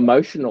gets me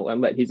emotional,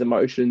 and let his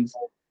emotions,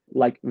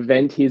 like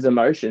vent his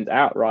emotions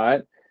out,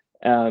 right?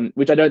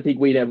 Which I don't think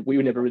we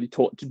were never really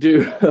taught to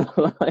do.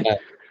 Like,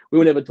 we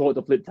were never taught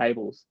to flip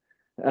tables.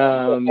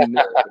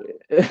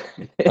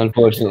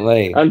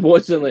 Unfortunately,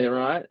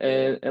 right?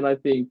 And I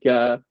think,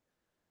 I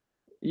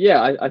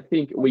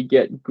think we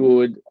get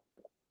good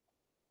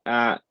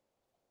at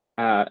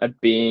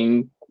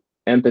being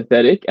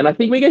empathetic, and I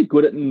think we get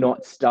good at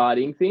not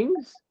starting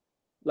things.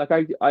 Like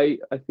I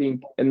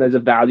think, and there's a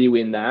value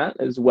in that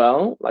as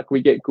well. Like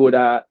we get good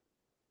at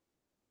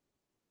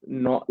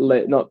not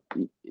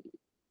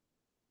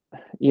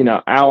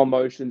our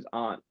emotions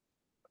aren't,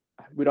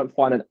 we don't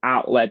find an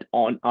outlet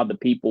on other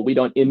people. We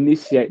don't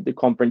initiate the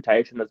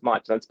confrontation as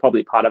much. That's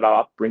probably part of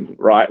our upbringing,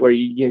 right? Where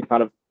you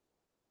kind of,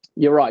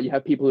 you're right, you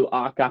have people who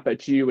arc up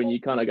at you and you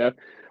kind of go,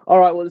 all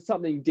right, well, there's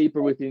something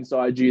deeper within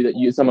inside you,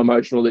 that some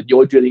emotional that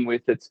you're dealing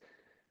with, that's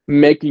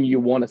making you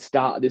want to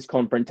start this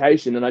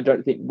confrontation. And I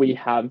don't think we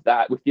have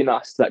that within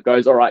us that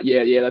goes, all right,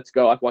 yeah, let's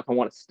go. Like I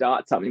want to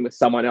start something with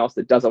someone else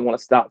that doesn't want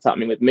to start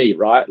something with me,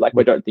 right? Like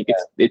we don't think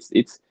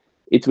it's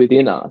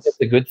within us. It's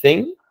a good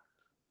thing.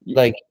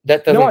 Like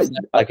that doesn't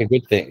sound like a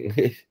good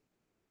thing.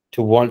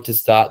 to want to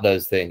start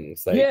those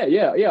things. Like,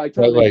 I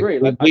totally agree.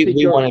 Like, I think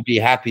we want to be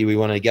happy. We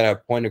want to get our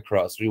point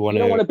across. We want you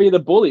don't to. want to be the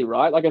bully,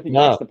 right? Like, I think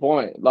that's No, the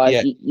point.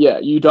 Like, yeah,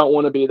 you don't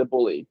want to be the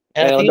bully.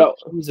 and I think it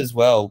comes as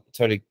well.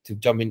 So to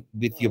jump in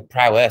with your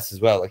prowess as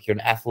well. Like, you're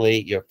an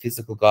athlete, you're a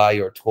physical guy,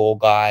 you're a tall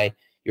guy,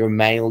 you're a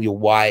male, you're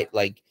white.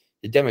 Like,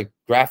 the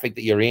demographic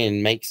that you're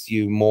in makes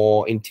you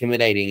more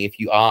intimidating if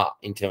you are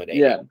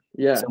intimidating.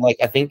 Yeah. So, like,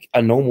 I think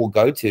a normal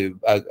go-to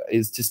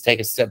is just take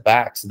a step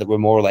back so that we're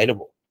more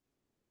relatable.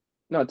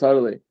 No,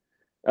 totally.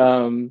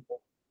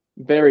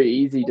 Very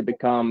easy to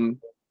become,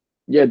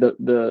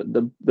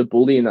 the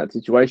bully in that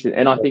situation.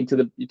 And I think to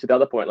the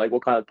other point, like,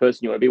 what kind of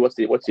person you want to be? What's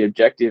the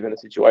objective in the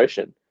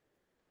situation?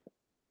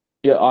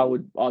 Yeah,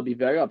 I'd be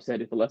very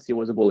upset if Alessia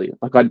was a bully.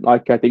 I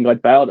think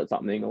I'd failed at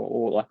something,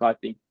 or like, I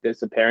think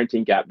there's a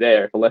parenting gap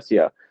there if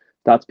Alessia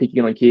starts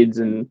picking on kids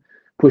and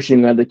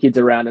pushing the kids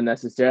around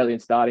unnecessarily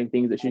and starting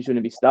things that she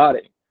shouldn't be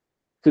starting.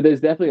 So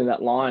there's definitely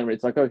that line where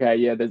it's like, okay,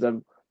 yeah, there's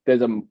a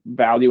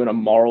value and a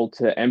moral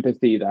to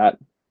empathy that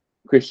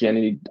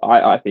Christianity,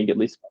 I think, at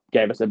least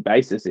gave us a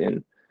basis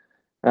in.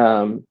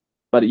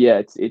 But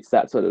yeah, it's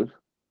that sort of,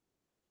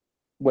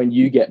 when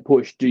you get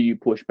pushed, do you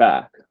push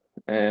back?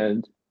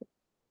 And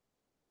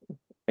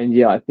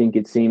yeah, I think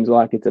it seems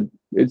like it's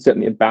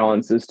certainly a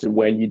balance as to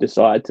when you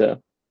decide to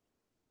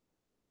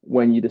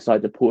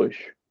push.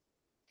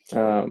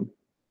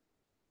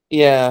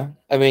 Yeah,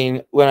 I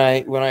mean, when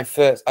I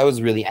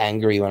was really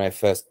angry when I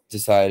first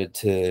decided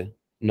to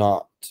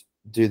not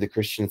do the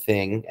Christian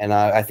thing, and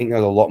I think there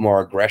was a lot more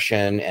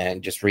aggression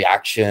and just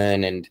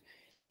reaction, and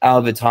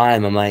over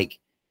time, I'm like,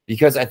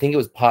 because I think it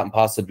was part and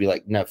parcel to be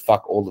like, no,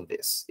 fuck all of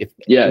this. I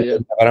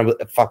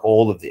don't fuck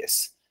all of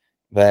this,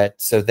 but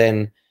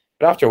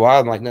after a while,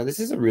 I'm like, no, this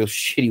is a real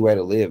shitty way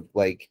to live.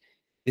 Like,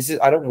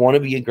 I don't want to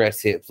be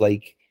aggressive.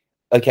 Like,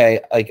 okay,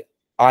 like,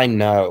 I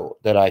know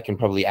that I can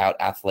probably out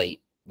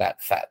athlete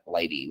that fat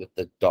lady with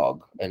the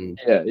dog and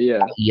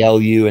yell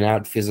you and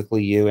out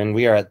physically you, and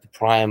we are at the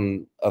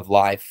prime of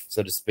life,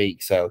 so to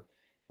speak. So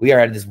we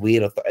are at this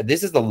weird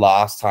this is the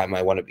last time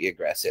I want to be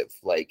aggressive.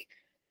 Like,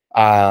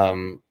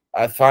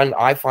 I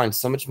find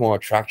so much more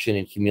attraction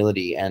in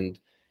humility and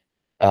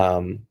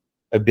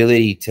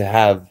ability to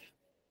have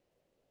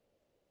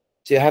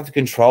the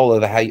control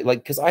over how you,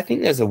 like, because I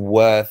think there's a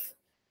worth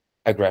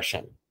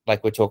aggression,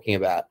 like we're talking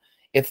about.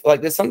 If,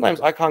 like, there's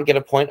sometimes I can't get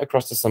a point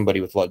across to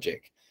somebody with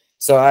logic,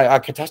 so I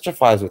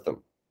catastrophize with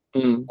them.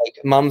 Like,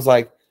 mum's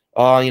like,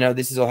 oh,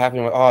 this is all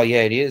happening. Like, oh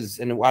yeah, it is,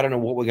 and I don't know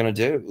what we're gonna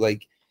do.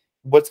 Like,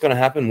 what's gonna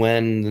happen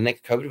when the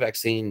next COVID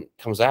vaccine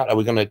comes out? Are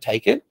we gonna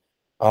take it?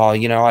 Oh,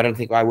 I don't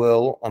think I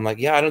will. I'm like,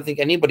 yeah, I don't think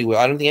anybody will.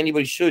 I don't think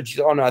anybody should. She's,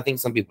 oh no, I think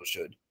some people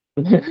should.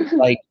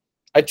 Like,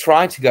 I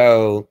try to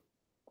go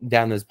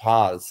down those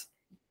paths.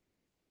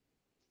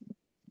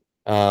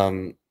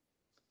 So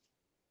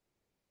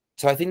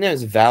I think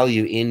there's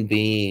value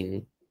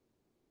in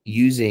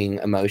using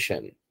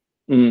emotion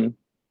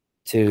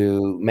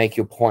to make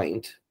your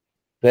point,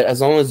 but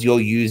as long as you're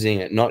using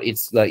it, not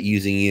it's like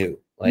using you,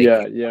 like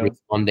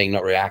responding,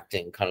 not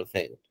reacting, kind of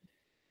thing.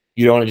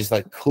 You don't want to just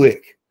like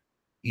click.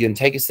 You can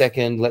take a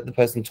second, let the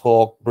person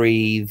talk,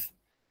 breathe.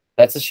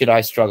 That's the shit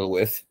I struggle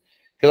with,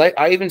 because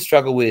I even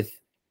struggle with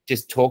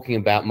just talking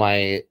about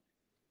my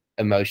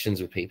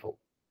emotions with people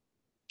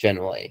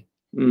generally.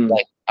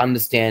 Like,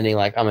 understanding,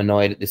 like, I'm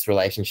annoyed at this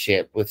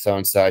relationship with so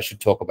and so, I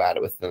should talk about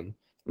it with them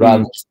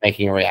rather than just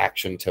making a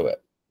reaction to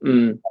it.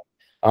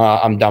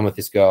 I'm done with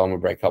this girl, I'm gonna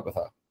break up with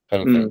her,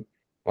 kind of thing.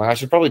 Like, I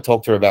should probably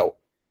talk to her about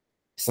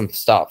some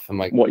stuff. I'm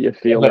like, what you're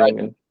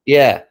feeling,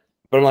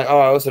 but I'm like, oh,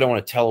 I also don't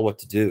want to tell her what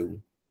to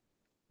do,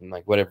 and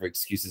like whatever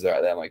excuses are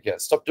out there. I'm like, yeah,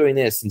 stop doing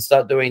this and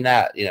start doing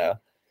that,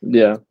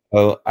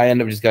 So I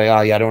end up just going,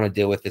 oh yeah, I don't want to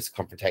deal with this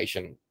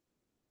confrontation.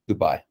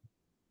 Goodbye.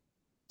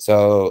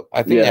 So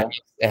I think that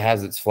it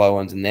has its flow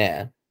ons in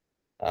there.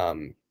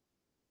 Or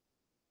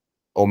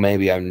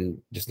maybe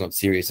I'm just not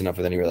serious enough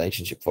with any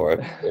relationship for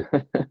it.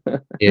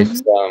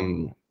 It's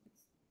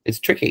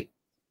tricky.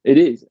 It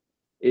is.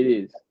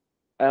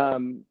 I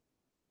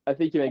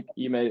think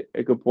you made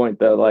a good point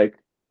though, like,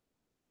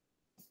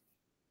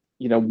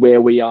 where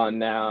we are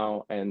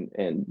now,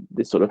 and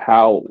this sort of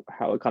how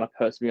it kind of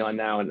hurts me on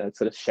now, and that's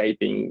sort of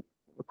shaping,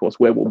 of course,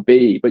 where we'll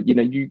be. But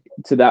you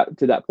to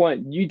that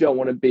point, you don't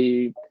want to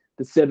be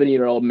the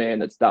 70-year-old man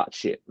that starts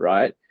shit,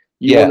 right?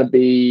 You want to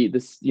be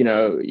this, you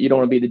don't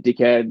want to be the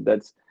dickhead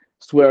that's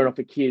swearing off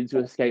at kids who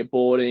are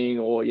skateboarding,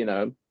 or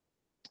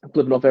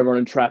flipping off everyone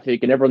in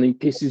traffic, and everything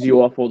pisses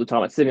you off all the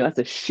time at 70. That's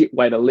a shit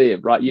way to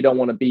live, right? You don't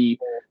want to be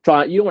you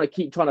don't want to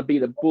keep trying to be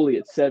the bully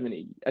at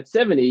 70. At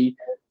 70,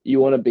 you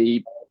want to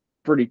be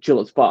pretty chill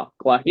as fuck.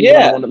 Like, you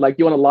want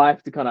a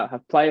life to kind of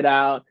have played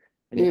out,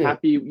 and you're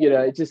happy.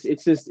 It's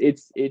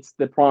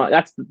the prime.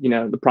 That's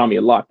the prime of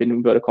your life, in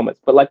inverted commas.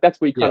 But like, that's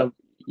where you kind of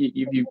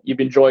you've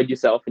enjoyed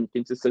yourself, and you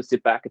can just sort of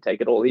sit back and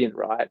take it all in,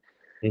 right?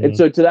 And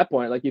so to that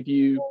point, like, if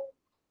you're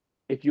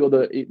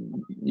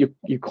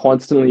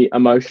constantly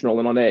emotional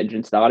and on edge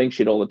and starting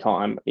shit all the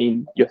time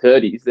in your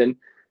 30s, then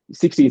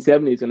 60 and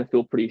 70 is going to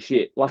feel pretty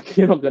shit. Like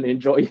you're not going to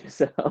enjoy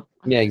yourself.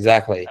 Yeah,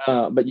 exactly.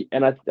 But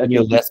I And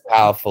you're less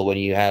powerful when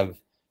you have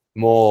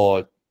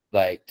more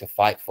like to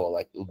fight for,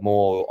 like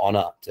more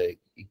honor to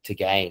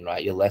gain,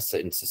 right? You're lesser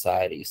in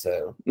society,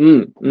 so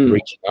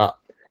reaching up.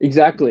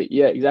 Exactly.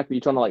 Yeah, exactly.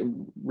 You're trying to like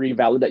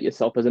revalidate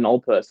yourself as an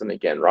old person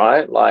again,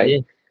 right?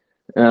 Like,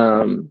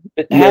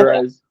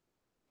 whereas,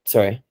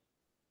 sorry.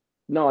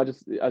 No, I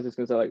was just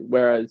gonna say, like,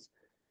 whereas,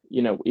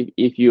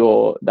 if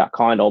you're that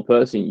kind old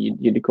person,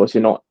 you of course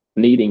you're not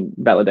needing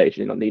validation,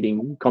 you're not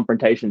needing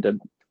confrontation to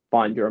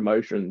find your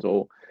emotions,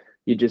 or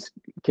you're just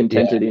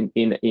contented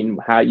in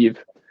how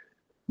you've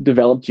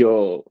developed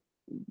your,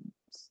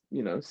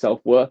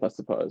 self-worth, I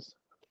suppose.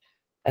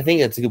 I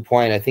think that's a good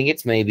point. I think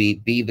it's maybe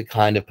be the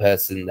kind of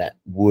person that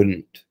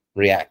wouldn't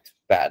react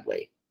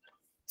badly.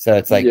 So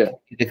it's like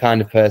the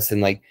kind of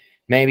person, like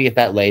maybe if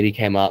that lady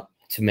came up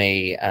to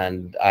me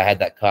and I had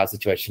that car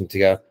situation to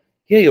go,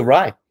 yeah, you're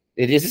right.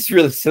 It is this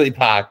really silly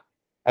park.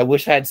 I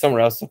wish I had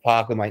somewhere else to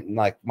park with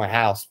my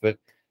house, but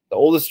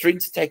all the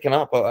streets are taken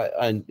up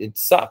and it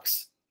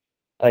sucks.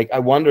 Like, I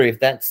wonder if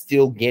that's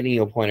still getting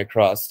your point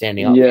across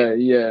standing up. Yeah.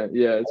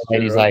 It's and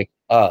true, he's right? like,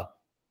 oh,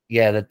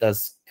 yeah, that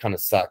does kind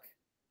of suck.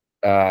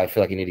 I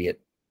feel like an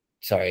idiot.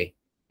 Sorry.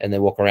 And they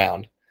walk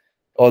around.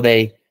 Or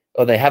they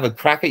have a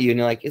crack at you and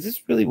you're like, is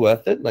this really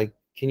worth it? Like,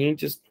 can you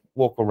just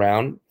walk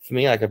around for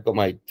me? Like, I've got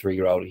my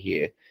 3-year-old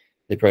here.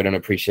 They probably don't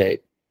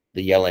appreciate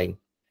the yelling.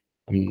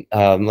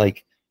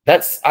 Like,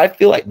 I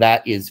feel like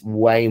that is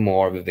way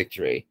more of a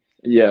victory.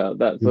 Yeah,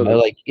 that's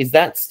like, is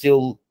that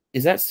still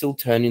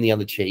turning the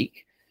other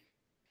cheek?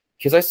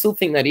 Because I still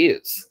think that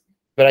is,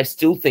 but I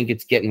still think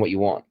it's getting what you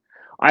want.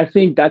 I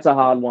think that's a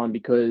hard one,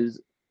 because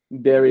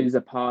there is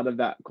a part of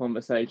that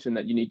conversation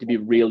that you need to be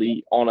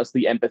really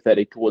honestly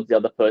empathetic towards the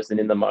other person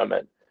in the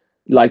moment.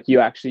 Like, you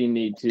actually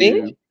need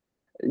to.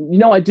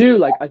 No, I do.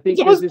 Like, I think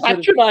it's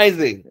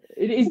patronizing.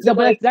 It is, no,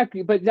 but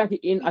exactly.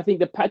 I think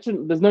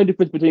there's no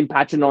difference between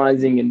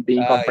patronizing and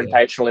being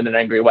confrontational in an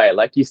angry way.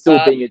 Like, you're still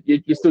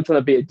you're still trying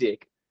to be a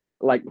dick.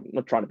 Like,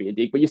 not trying to be a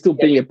dick, but you're still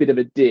being a bit of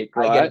a dick,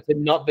 right? I get it. To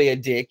not be a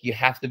dick, you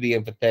have to be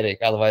empathetic.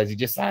 Otherwise, you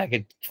just like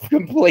a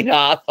complete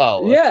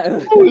asshole.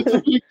 Yeah. Oh, it's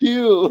a big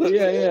deal.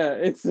 Yeah.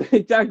 It's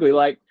exactly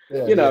like,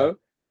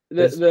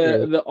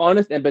 the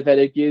honest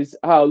empathetic is,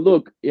 oh,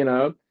 look,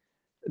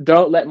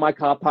 don't let my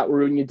car park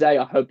ruin your day.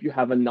 I hope you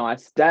have a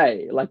nice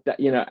day. Like that,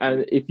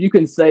 and if you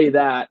can say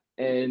that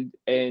and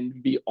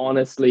be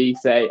honestly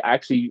say,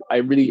 actually, I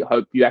really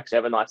hope you actually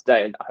have a nice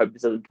day, and I hope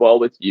this doesn't dwell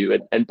with you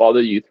and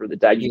bother you through the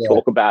day. You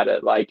talk about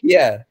it. Like,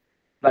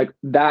 like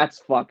that's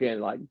fucking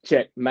like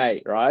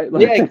checkmate, right?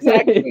 Like,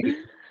 exactly.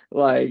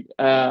 Like,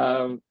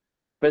 but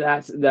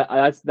that's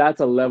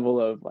a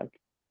level of like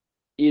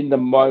in the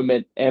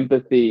moment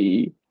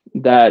empathy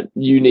that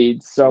you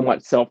need so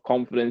much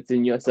self-confidence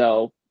in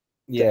yourself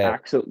to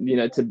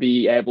actually, to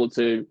be able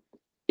to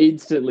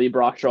instantly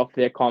brush off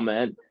their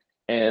comment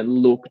and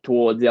look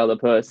towards the other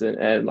person,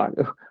 and like,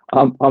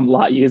 I'm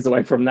light years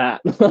away from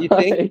that. You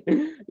think?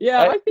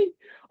 Yeah, I think,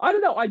 I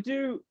don't know. I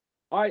do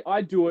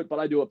it, but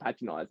I do it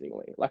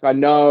patronizingly. Like, I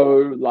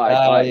know, like,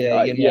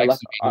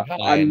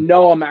 I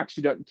know I'm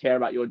actually don't care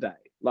about your day.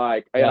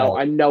 Like,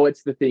 I know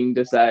it's the thing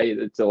to say,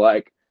 that to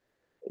like,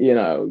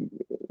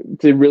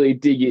 to really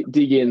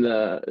dig in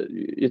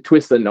you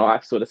twist the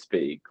knife, so to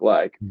speak.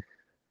 Like,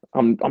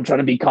 I'm trying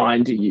to be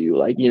kind to you,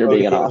 like you're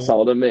being an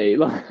asshole to me.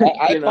 Like,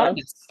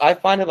 I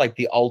find it like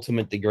the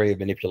ultimate degree of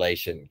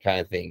manipulation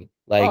kind of thing.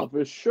 Like,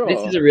 for sure.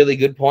 This is a really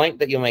good point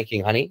that you're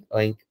making, honey.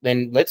 Like,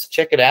 then let's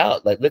check it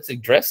out. Like, let's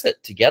address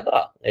it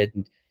together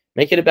and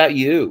make it about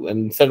you.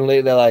 And suddenly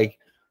they're like,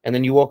 and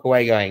then you walk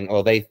away going,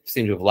 oh, they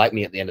seem to have liked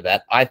me at the end of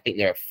that. I think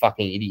they're a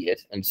fucking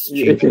idiot and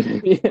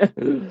stupid.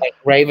 Like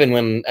Raven,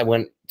 when I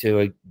went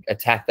to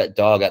attack that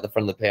dog at the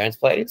front of the parents'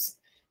 place,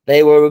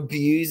 they were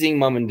abusing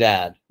mom and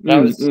dad. But I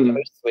was so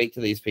sweet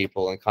to these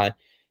people and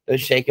they were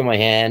shaking my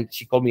hand.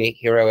 She called me a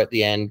hero at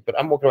the end, but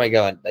I'm walking away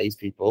going, these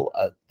people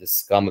are the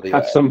scum of the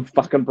earth. Have some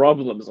fucking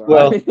problems, right?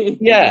 Well,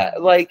 yeah,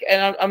 like,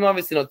 and I'm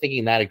obviously not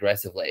thinking that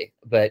aggressively,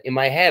 but in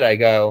my head I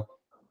go,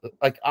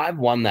 like, I've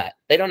won that.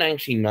 They don't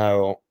actually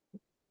know.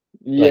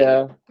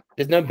 Yeah. Like,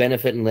 there's no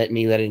benefit in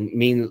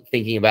me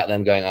thinking about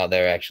them going, oh,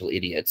 they're actual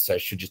idiots, so I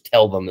should just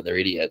tell them that they're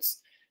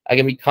idiots. I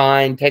can be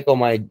kind, take all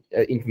my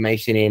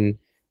information in.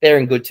 They're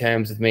in good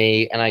terms with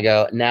me, and I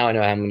go, now I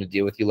know how I'm going to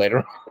deal with you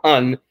later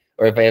on,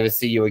 or if I ever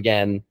see you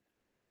again.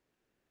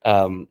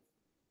 So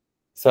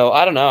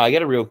I don't know. I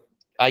get a real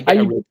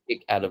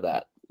kick out of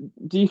that.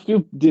 Do you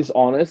feel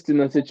dishonest in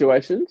those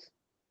situations?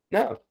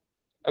 No,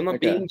 I'm not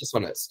being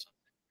dishonest.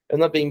 I'm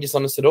not being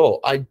dishonest at all.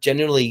 I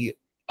genuinely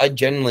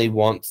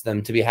want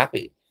them to be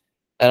happy,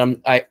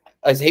 and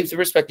there's heaps of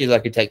perspectives I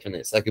could take from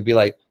this. I could be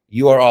like,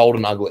 you are old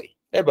and ugly.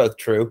 They're both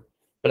true,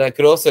 but I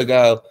could also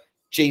go,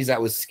 geez,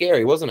 that was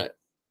scary, wasn't it?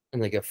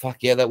 And they go, fuck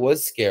yeah, that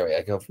was scary.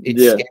 I go, it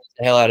scared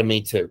the hell out of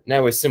me too.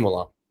 Now we're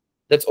similar.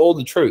 That's all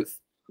the truth.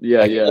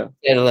 Yeah.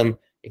 Say to them,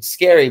 it's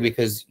scary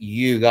because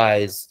you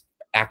guys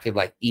acted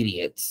like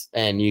idiots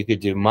and you could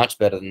do much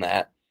better than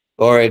that.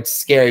 or it's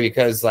scary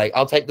because like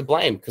I'll take the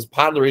blame because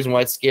part of the reason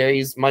why it's scary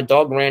is my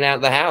dog ran out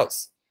of the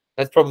house.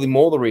 That's probably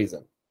more the reason.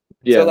 So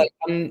Yeah. like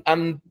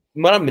I'm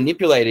what I'm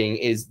manipulating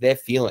is their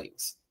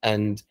feelings,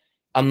 and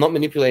I'm not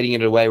manipulating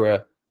it in a way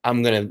where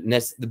I'm gonna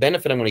the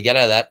benefit I'm gonna get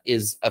out of that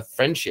is a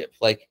friendship,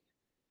 like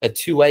a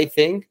two-way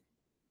thing.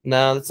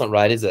 No, that's not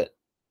right, is it?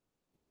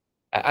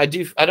 I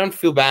don't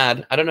feel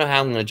bad. I don't know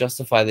how I'm gonna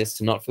justify this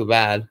to not feel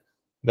bad,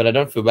 but I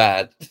don't feel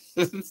bad.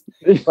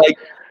 Like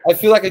I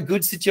feel like a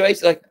good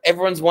situation. Like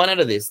everyone's won out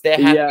of this.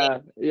 They're happy. Yeah.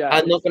 Yeah.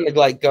 I'm not gonna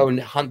like go and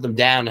hunt them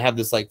down and have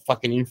this like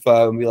fucking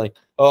info and be like,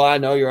 oh, I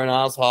know you're an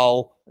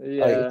asshole.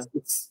 Like Yeah.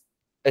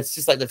 it's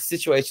just like the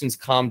situation's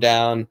calmed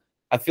down.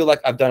 I feel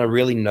like I've done a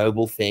really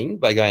noble thing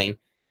by going,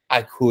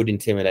 I could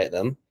intimidate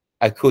them,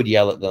 I could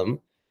yell at them,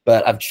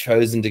 but I've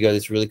chosen to go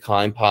this really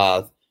kind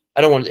path.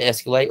 I don't want to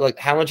escalate. Like,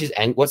 how much is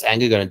what's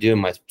anger going to do in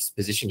my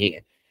position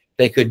here?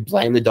 They could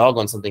blame the dog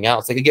on something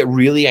else. They could get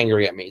really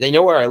angry at me. They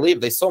know where I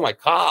live. They saw my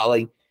car.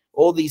 Like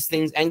all these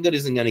things, anger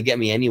isn't going to get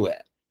me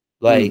anywhere.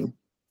 Like,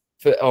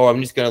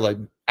 I'm just going to like,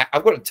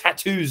 I've got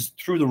tattoos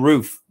through the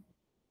roof.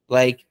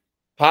 Like,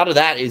 part of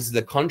that is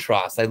the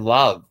contrast I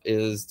love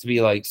is to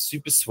be like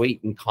super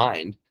sweet and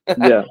kind.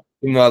 Yeah.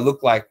 Even though I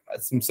look like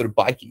some sort of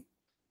bikie.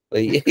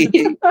 Like,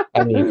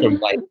 I mean, from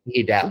like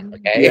here down.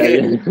 Okay.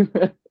 Yeah.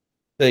 Yeah.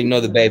 So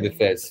ignore the baby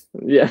face.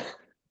 Yeah.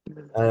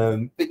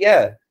 But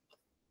yeah,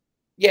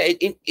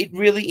 it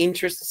really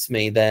interests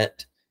me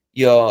that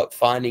you're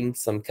finding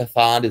some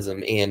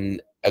cathartism in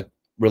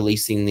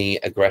releasing the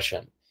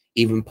aggression,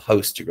 even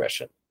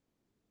post-aggression.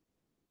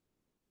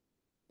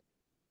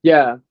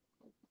 Yeah.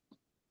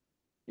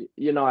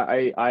 You know,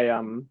 I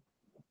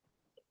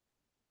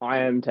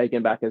am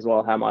taken back as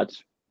well how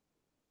much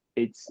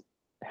it's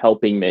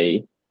helping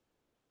me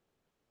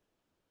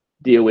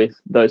deal with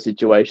those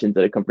situations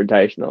that are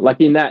confrontational. Like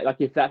in that, like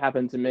if that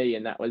happened to me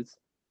and that was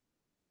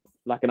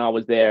like, and I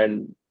was there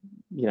and,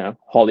 you know,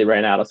 Holly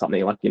ran out or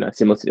something, like, you know,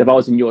 similar, if I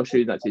was in your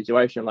shoes in that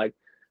situation, like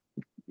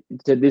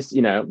to this,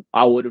 you know,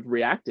 I would have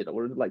reacted. I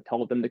would have like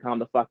told them to calm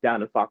the fuck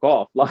down and fuck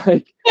off.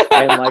 Like,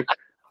 and like,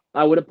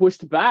 I would have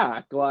pushed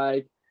back.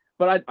 Like,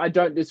 but I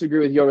don't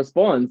disagree with your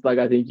response. Like,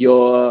 I think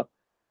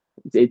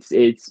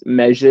it's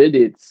measured,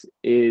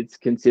 it's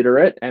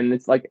considerate, and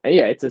it's like,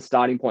 yeah, it's a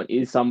starting point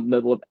is some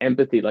level of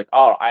empathy. Like,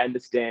 oh, I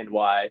understand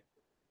why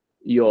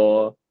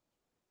you're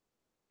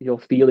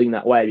feeling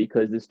that way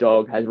because this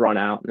dog has run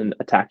out and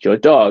attacked your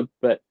dog.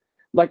 But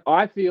like,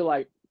 I feel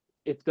like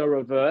if the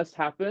reverse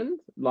happened,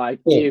 like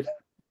if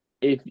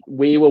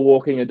we were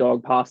walking a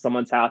dog past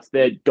someone's house,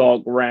 their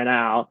dog ran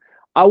out,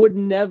 I would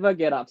never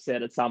get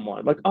upset at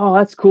someone. Like, oh,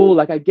 that's cool.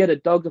 Like, I get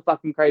it. Dogs are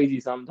fucking crazy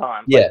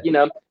sometimes. Yeah. Like, you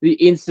know, the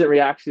instant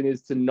reaction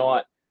is to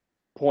not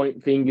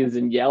point fingers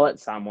and yell at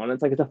someone.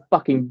 It's like, it's a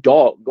fucking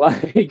dog.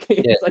 Like,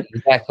 it's like,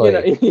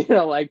 exactly. you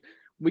know, like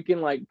we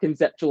can like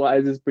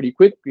conceptualize this pretty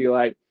quickly.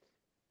 Like,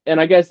 and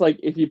I guess like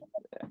if you,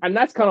 and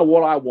that's kind of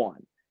what I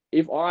want.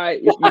 If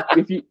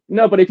you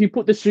no, but if you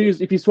put the shoes,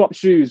 if you swap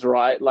shoes,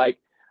 right? Like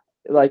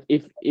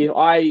if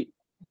I,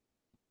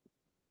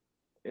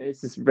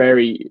 it's this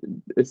very,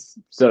 it's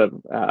sort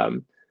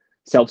of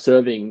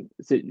self-serving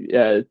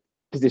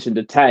position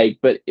to take,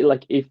 but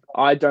like if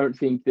I don't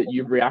think that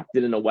you've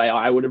reacted in a way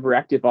I would have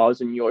reacted if I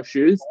was in your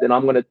shoes, then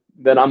I'm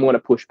gonna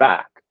push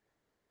back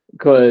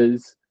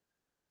because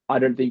I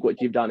don't think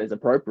what you've done is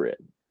appropriate.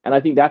 And I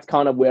think that's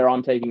kind of where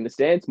I'm taking the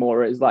stance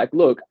more is like,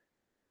 look,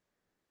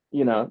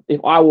 you know,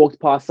 if I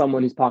walked past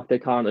someone who's parked their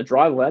car in the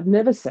driveway, I'd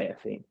never say a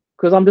thing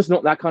because I'm just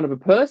not that kind of a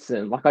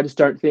person. Like, I just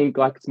don't think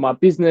like it's my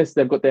business.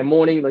 They've got their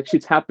morning, like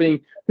shit's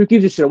happening. Who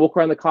gives a shit? I walk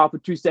around the car for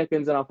 2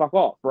 seconds and I fuck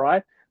off,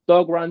 right?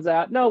 Dog runs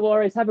out. No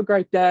worries. Have a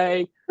great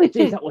day.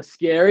 Geez, that was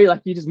scary.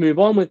 Like, you just move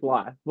on with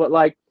life. But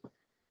like,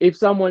 if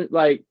someone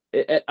like,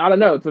 I don't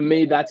know, for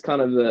me, that's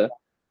kind of the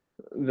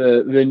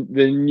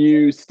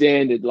new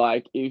standard.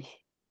 Like, if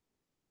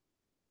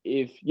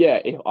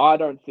I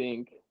don't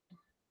think,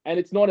 and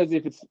it's not as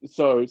if it's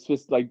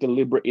just like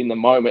deliberate in the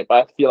moment,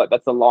 but I feel like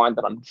that's the line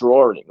that I'm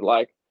drawing.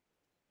 Like,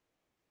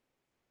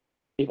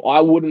 if I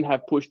wouldn't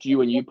have pushed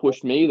you and you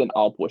pushed me, then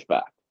I'll push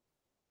back.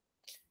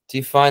 Do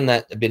you find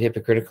that a bit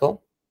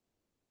hypocritical?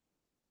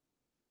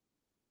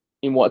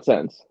 In what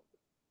sense?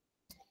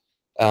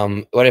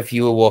 What if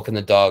you were walking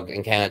the dog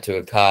and came out to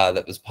a car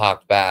that was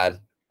parked bad,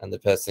 and the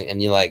person,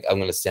 and you're like, I'm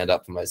going to stand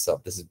up for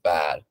myself. This is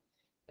bad.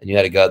 And you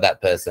had to go at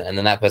that person, and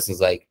then that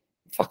person's like,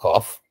 fuck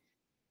off.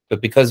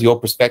 But because your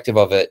perspective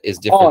of it is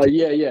different. Oh,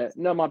 yeah.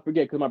 No,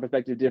 because my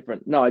perspective is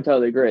different. No, I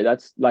totally agree.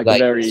 That's like a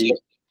very,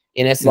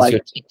 in essence,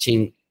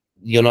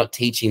 you're not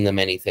teaching them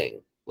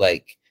anything.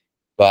 Like,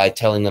 by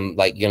telling them,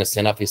 like, you're going to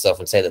stand up for yourself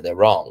and say that they're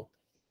wrong.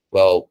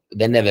 Well,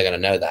 they're never going to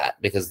know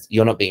that because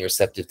you're not being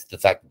receptive to the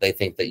fact that they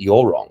think that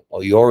you're wrong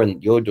or you're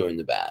doing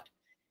the bad.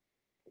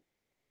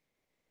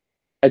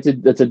 It's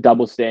a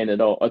double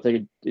standard, or I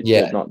think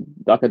it's not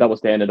like a double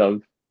standard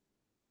of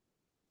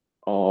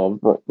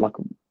like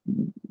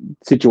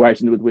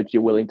situations with which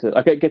you're willing to.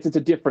 Like, I guess it's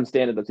a different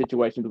standard of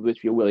situations with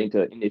which you're willing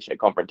to initiate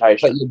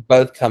confrontation. But you're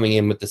both coming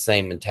in with the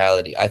same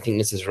mentality. I think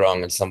this is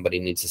wrong, and somebody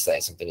needs to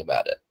say something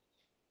about it.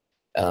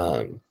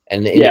 And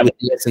it was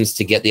in essence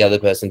to get the other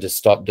person to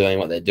stop doing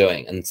what they're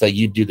doing. And so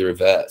you do the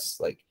reverse.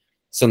 Like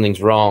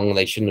something's wrong,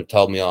 they shouldn't have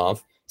told me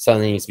off.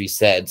 Something needs to be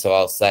said, so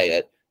I'll say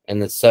it,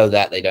 and so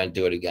that they don't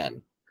do it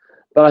again.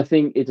 But I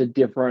think it's a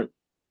different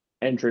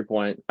entry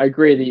point. I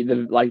agree.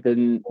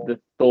 The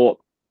thought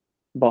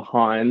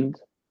behind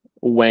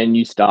when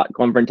you start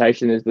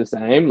confrontation is the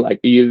same. Like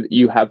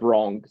you have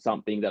wronged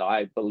something that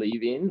I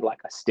believe in, like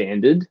a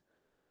standard.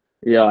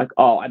 You're like,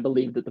 oh, I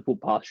believe that the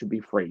footpath should be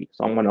free,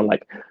 so I'm gonna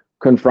like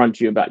confront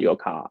you about your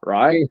car,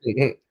 right?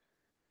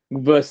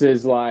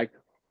 Versus like,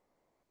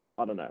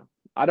 I don't know.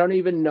 I don't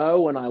even know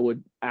when I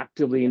would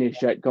actively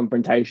initiate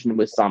confrontation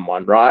with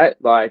someone, right?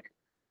 Like,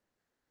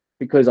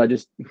 because I'm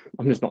just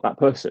not that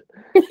person.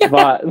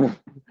 but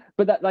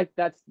that like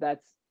that's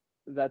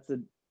a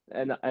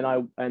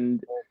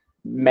and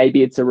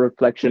maybe it's a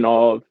reflection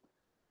of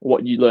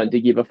what you learn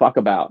to give a fuck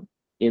about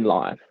in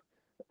life.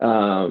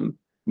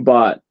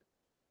 But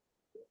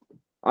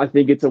I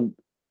think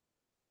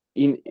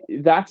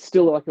that's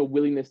still like a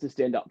willingness to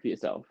stand up for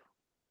yourself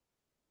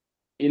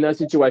in those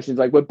situations.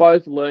 Like we're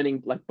both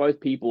learning, like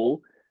both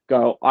people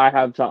go, I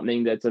have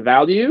something that's a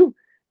value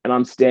and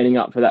I'm standing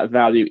up for that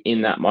value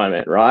in that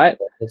moment, right?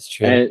 That's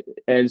true.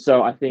 And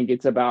so I think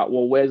it's about,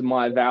 well, where's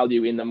my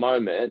value in the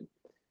moment?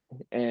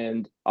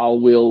 And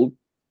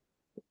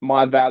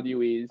my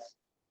value is,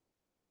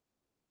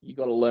 you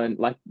got to learn,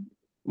 like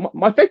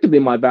effectively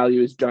my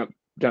value is don't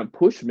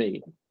push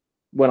me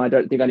when I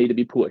don't think I need to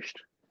be pushed.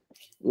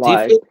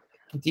 Like,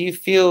 do you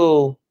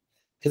feel,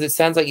 because it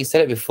sounds like you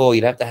said it before,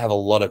 you'd have to have a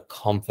lot of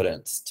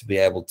confidence to be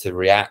able to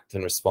react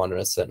and respond in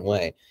a certain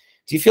way.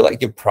 Do you feel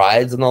like your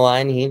pride's on the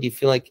line here? Do you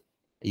feel like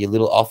you're a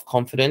little off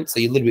confidence? Are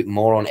you a little bit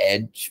more on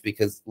edge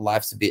because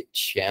life's a bit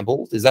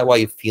shambled? Is that why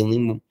you're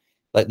feeling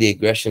like the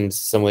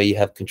aggression's somewhere you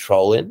have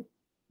control in?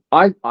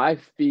 I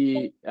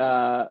feel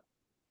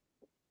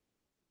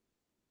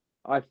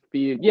I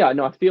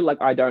feel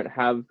like I don't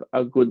have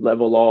a good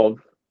level of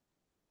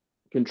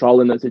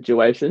control in those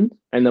situations.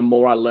 And the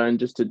more I learn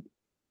just to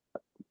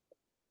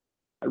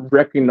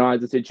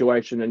recognize the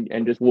situation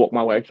and just walk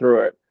my way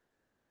through it,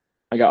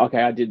 I go,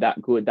 okay, I did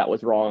that good. That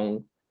was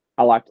wrong.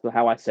 I liked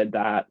how I said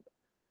that.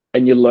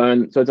 And you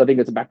learn. So I think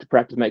it's a back to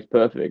practice makes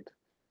perfect.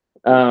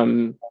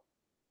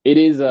 It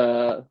is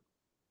a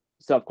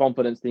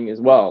self-confidence thing as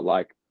well.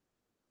 Like,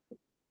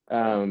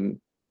 in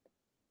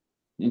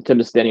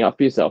terms of standing up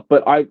for yourself.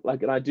 But I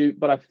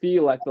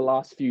feel like the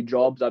last few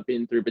jobs I've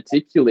been through,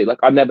 particularly, like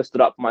I've never stood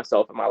up for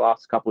myself in my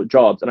last couple of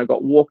jobs, and I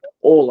got walked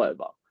all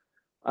over,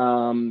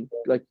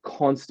 like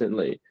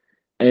constantly,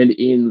 and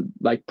in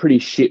like pretty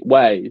shit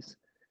ways.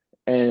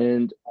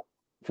 And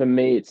for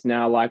me, it's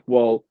now like,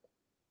 well,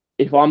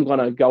 if I'm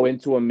gonna go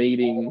into a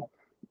meeting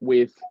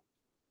with,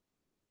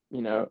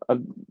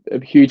 a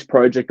huge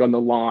project on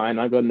the line,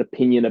 I got an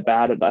opinion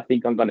about it. I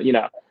think I'm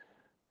gonna,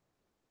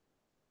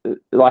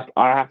 like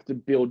I have to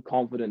build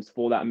confidence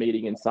for that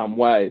meeting in some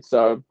way.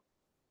 So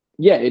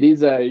yeah, it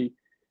is a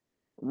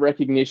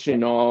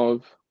recognition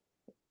of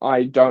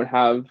I don't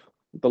have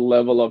the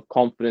level of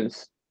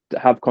confidence to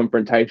have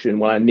confrontation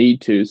when I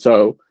need to.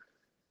 So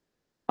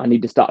I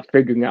need to start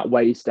figuring out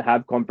ways to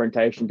have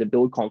confrontation to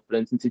build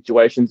confidence in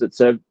situations that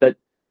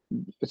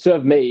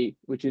serve me,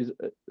 which is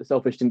a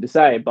selfish thing to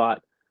say,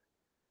 but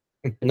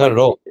not at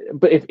all.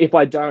 But if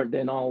I don't,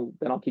 then I'll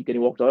keep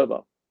getting walked over.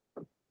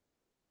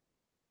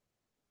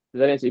 Does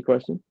that answer your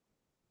question?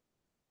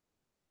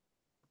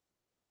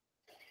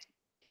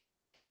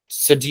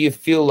 So do you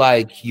feel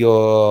like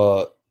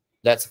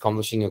that's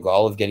accomplishing your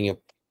goal of getting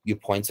your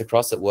points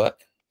across at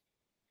work?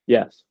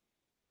 Yes.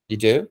 You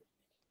do?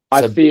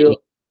 I So feel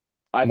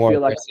more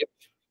like aggressive?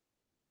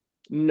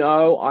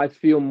 no, I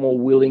feel more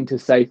willing to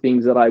say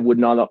things that I would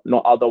not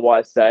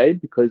otherwise say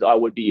because I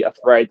would be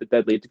afraid that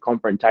they'd lead to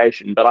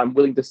confrontation. But I'm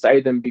willing to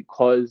say them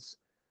because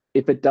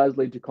if it does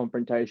lead to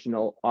confrontation,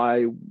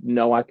 I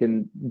know I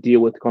can deal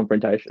with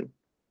confrontation.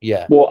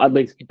 Yeah. Well, at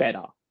least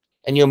better.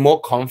 And you're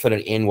more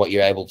confident in what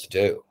you're able to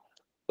do.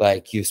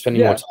 Like you're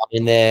spending more time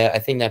in there. I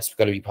think that's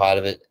got to be part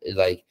of it.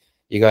 Like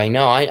you're going,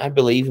 no, I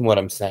believe in what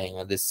I'm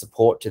saying. There's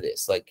support to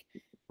this. Like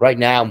right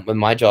now in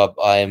my job,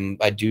 I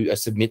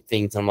submit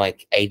things. I'm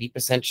like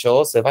 80%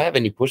 sure. So if I have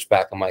any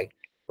pushback, I'm like,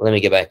 let me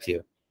get back to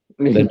you.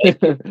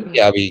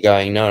 Yeah, I'll be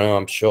going, no,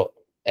 I'm sure.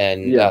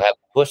 And I'll have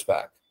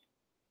pushback.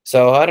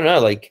 So I don't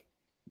know, like,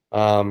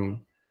 I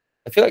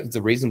feel like it's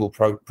a reasonable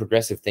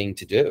progressive thing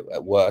to do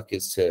at work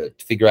is to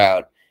figure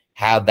out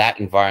how that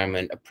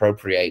environment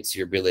appropriates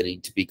your ability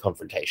to be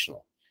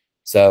confrontational.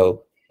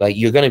 So like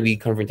you're going to be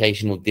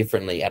confrontational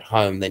differently at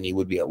home than you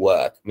would be at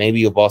work. Maybe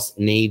your boss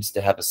needs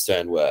to have a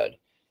stern word.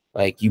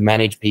 Like you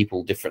manage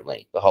people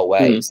differently the whole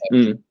way.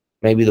 So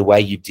maybe the way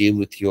you deal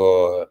with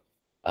your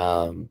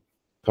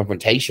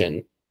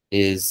confrontation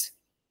is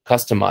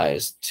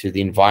customized to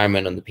the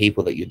environment and the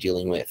people that you're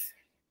dealing with.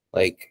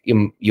 Like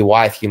your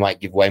wife, you might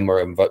give way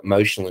more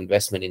emotional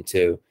investment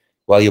into,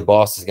 while your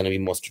boss is going to be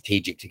more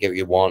strategic to get what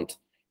you want,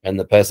 and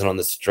the person on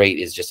the street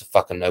is just a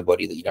fucking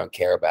nobody that you don't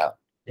care about.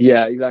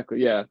 Yeah,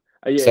 exactly. Yeah,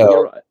 Yeah, So,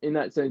 you're in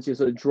that sense.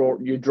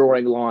 You're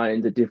drawing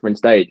lines at different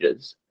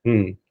stages.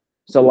 hmm,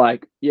 So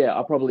like, yeah,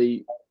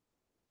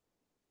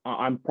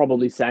 I'm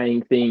probably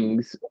saying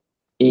things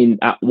in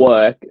at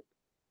work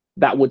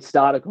that would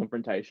start a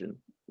confrontation.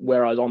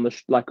 Whereas on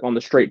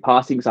the street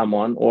passing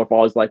someone, or if I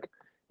was like,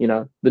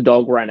 the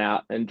dog ran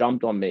out and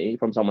jumped on me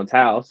from someone's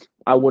house,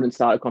 I wouldn't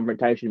start a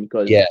confrontation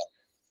because yeah,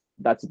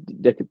 that's.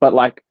 But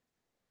like,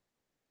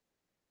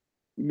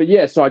 but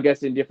yeah. So I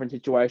guess in different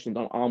situations,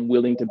 I'm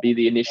willing to be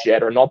the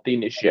initiator, not the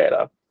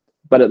initiator.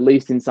 But at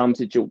least in some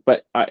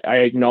but I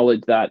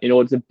acknowledge that in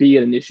order to be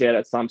an initiator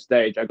at some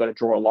stage, I got to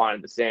draw a line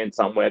in the sand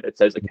somewhere that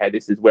says, okay,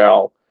 this is where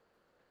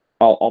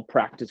I'll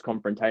practice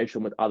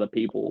confrontation with other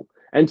people.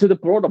 And to the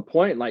broader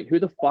point, like, who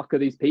the fuck are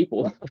these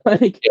people?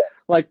 like, yeah,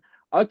 like,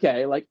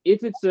 okay, like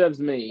if it serves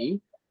me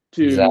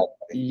to exactly.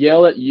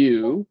 yell at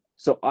you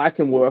so I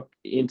can work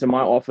into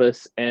my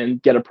office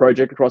and get a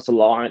project across the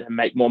line and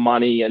make more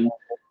money and,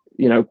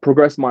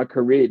 progress my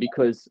career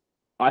because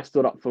I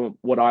stood up for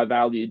what I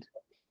valued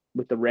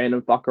with the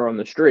random fucker on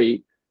the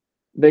street,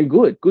 then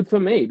good for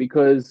me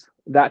because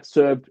that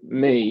served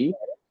me.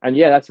 And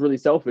yeah, that's really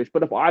selfish.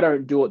 But if I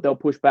don't do it, they'll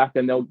push back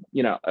and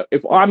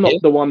if I'm Yeah,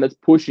 not the one that's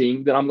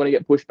pushing, then I'm going to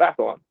get pushed back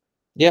on.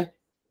 yeah,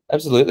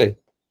 absolutely.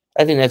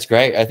 I think that's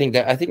great. I think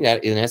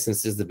that in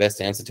essence is the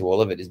best answer to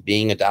all of it is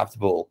being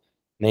adaptable,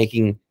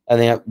 making. I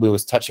think we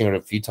was touching on it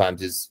a few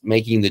times is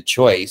making the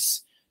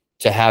choice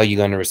to how you're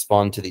going to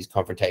respond to these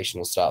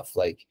confrontational stuff.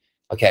 Like,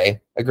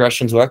 okay,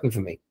 aggression's working for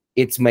me.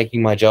 It's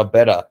making my job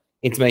better.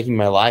 It's making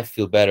my life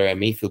feel better and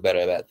me feel better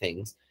about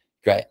things.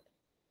 Great.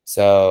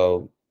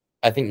 So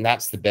I think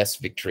that's the best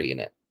victory in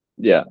it.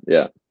 Yeah,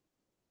 yeah,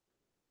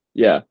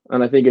 yeah.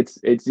 And I think it's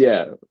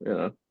yeah,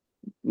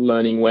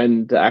 learning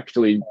when to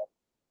actually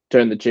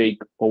turn the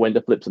cheek or when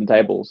to flip some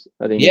tables.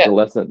 I think it's Yeah. a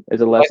lesson.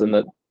 It's a Like, lesson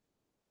that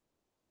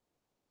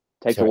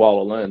takes a sorry. while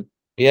to learn.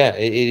 Yeah,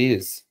 it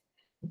is.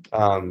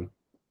 Um,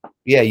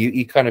 yeah,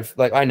 you kind of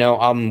like I know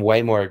I'm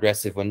way more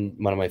aggressive when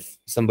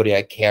somebody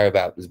I care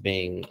about is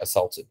being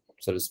assaulted,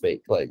 so to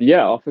speak, like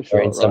Yeah, oh, for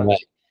or in sure, some right? way.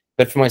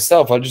 But for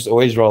myself, I'll just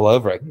always roll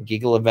over. I can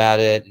giggle about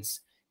it.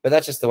 But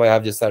that's just the way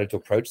I've decided to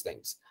approach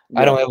things.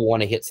 I Yeah. don't ever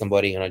want to hit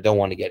somebody, and I don't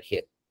want to get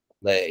hit.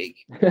 Like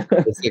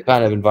it's the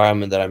kind of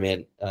environment that I'm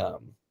in.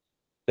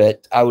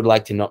 But I would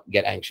like to not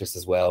get anxious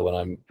as well when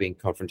I'm being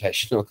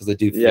confrontational because I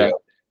do Yeah,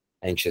 feel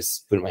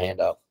anxious putting my hand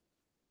up.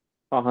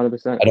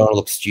 100%. I don't want to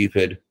look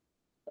stupid.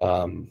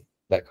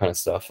 That kind of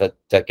stuff.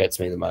 That gets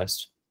me the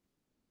most.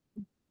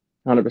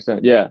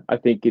 100%. Yeah, I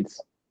think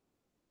it's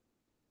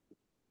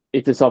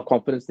a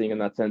self-confidence thing in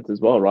that sense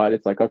as well, right?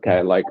 It's like,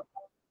 okay, like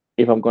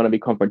if I'm going to be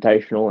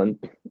confrontational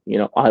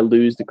and I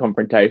lose the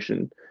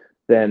confrontation,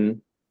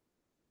 then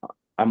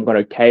I'm going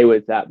to okay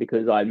with that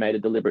because I made a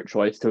deliberate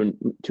choice to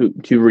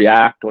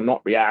react or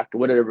not react or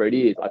whatever it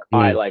is. Like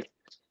Mm,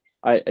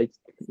 I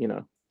you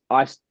know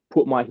I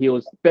put my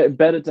heels.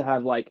 Better to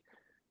have like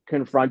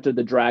confronted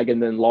the dragon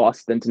than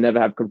lost than to never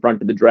have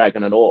confronted the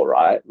dragon at all,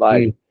 right?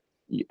 Like,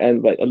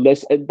 mm,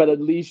 but at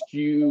least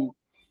you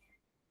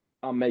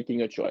are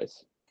making a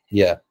choice.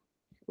 yeah.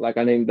 Like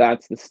I think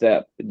that's the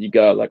step that you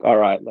go. Like, all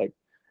right, like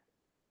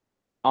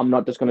I'm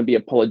not just going to be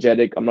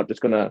apologetic. I'm not just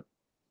going to,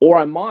 or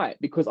I might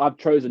because I've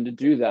chosen to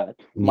do that.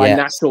 My Yes.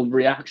 natural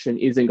reaction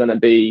isn't going to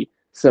be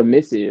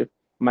submissive.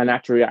 My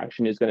natural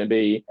reaction is going to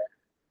be,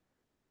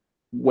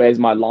 where's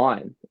my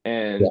line,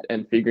 Yeah.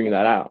 and figuring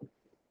that out.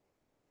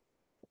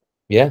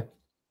 Yeah.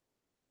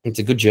 It's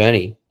a good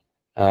journey.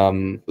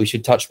 We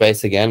should touch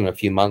base again in a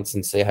few months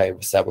and see how you've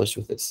established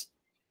with this.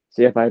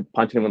 See if I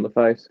punch him in the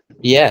face.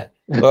 Yeah.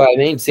 Well, I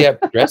mean, see how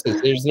it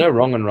progresses. There's no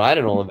wrong and right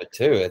in all of it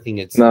too. I think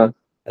it's No.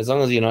 as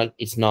long as you're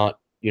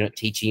not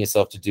teaching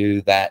yourself to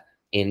do that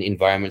in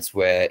environments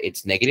where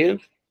it's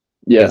negative.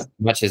 Yeah. As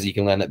much as you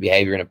can learn that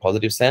behavior in a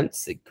positive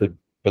sense, it could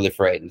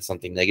proliferate into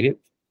something negative.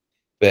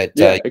 But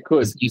Yeah. It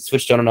could. you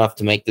switched on enough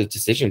to make the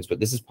decisions. But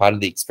this is part of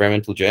the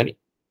experimental journey.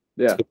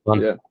 It's Yeah. good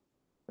fun. Yeah.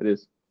 It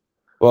is.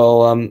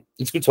 Well,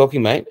 it's good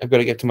talking, mate. I've got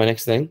to get to my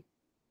next thing.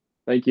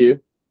 Thank you.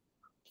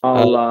 Uh,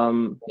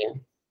 I'll yeah.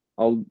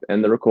 I'll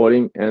end the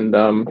recording and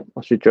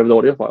I'll shoot you over the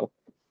audio file.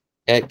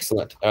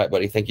 Excellent. All right,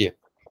 buddy. Thank you.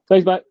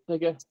 Thanks, mate.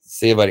 Take care.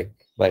 See you, buddy.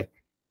 Bye.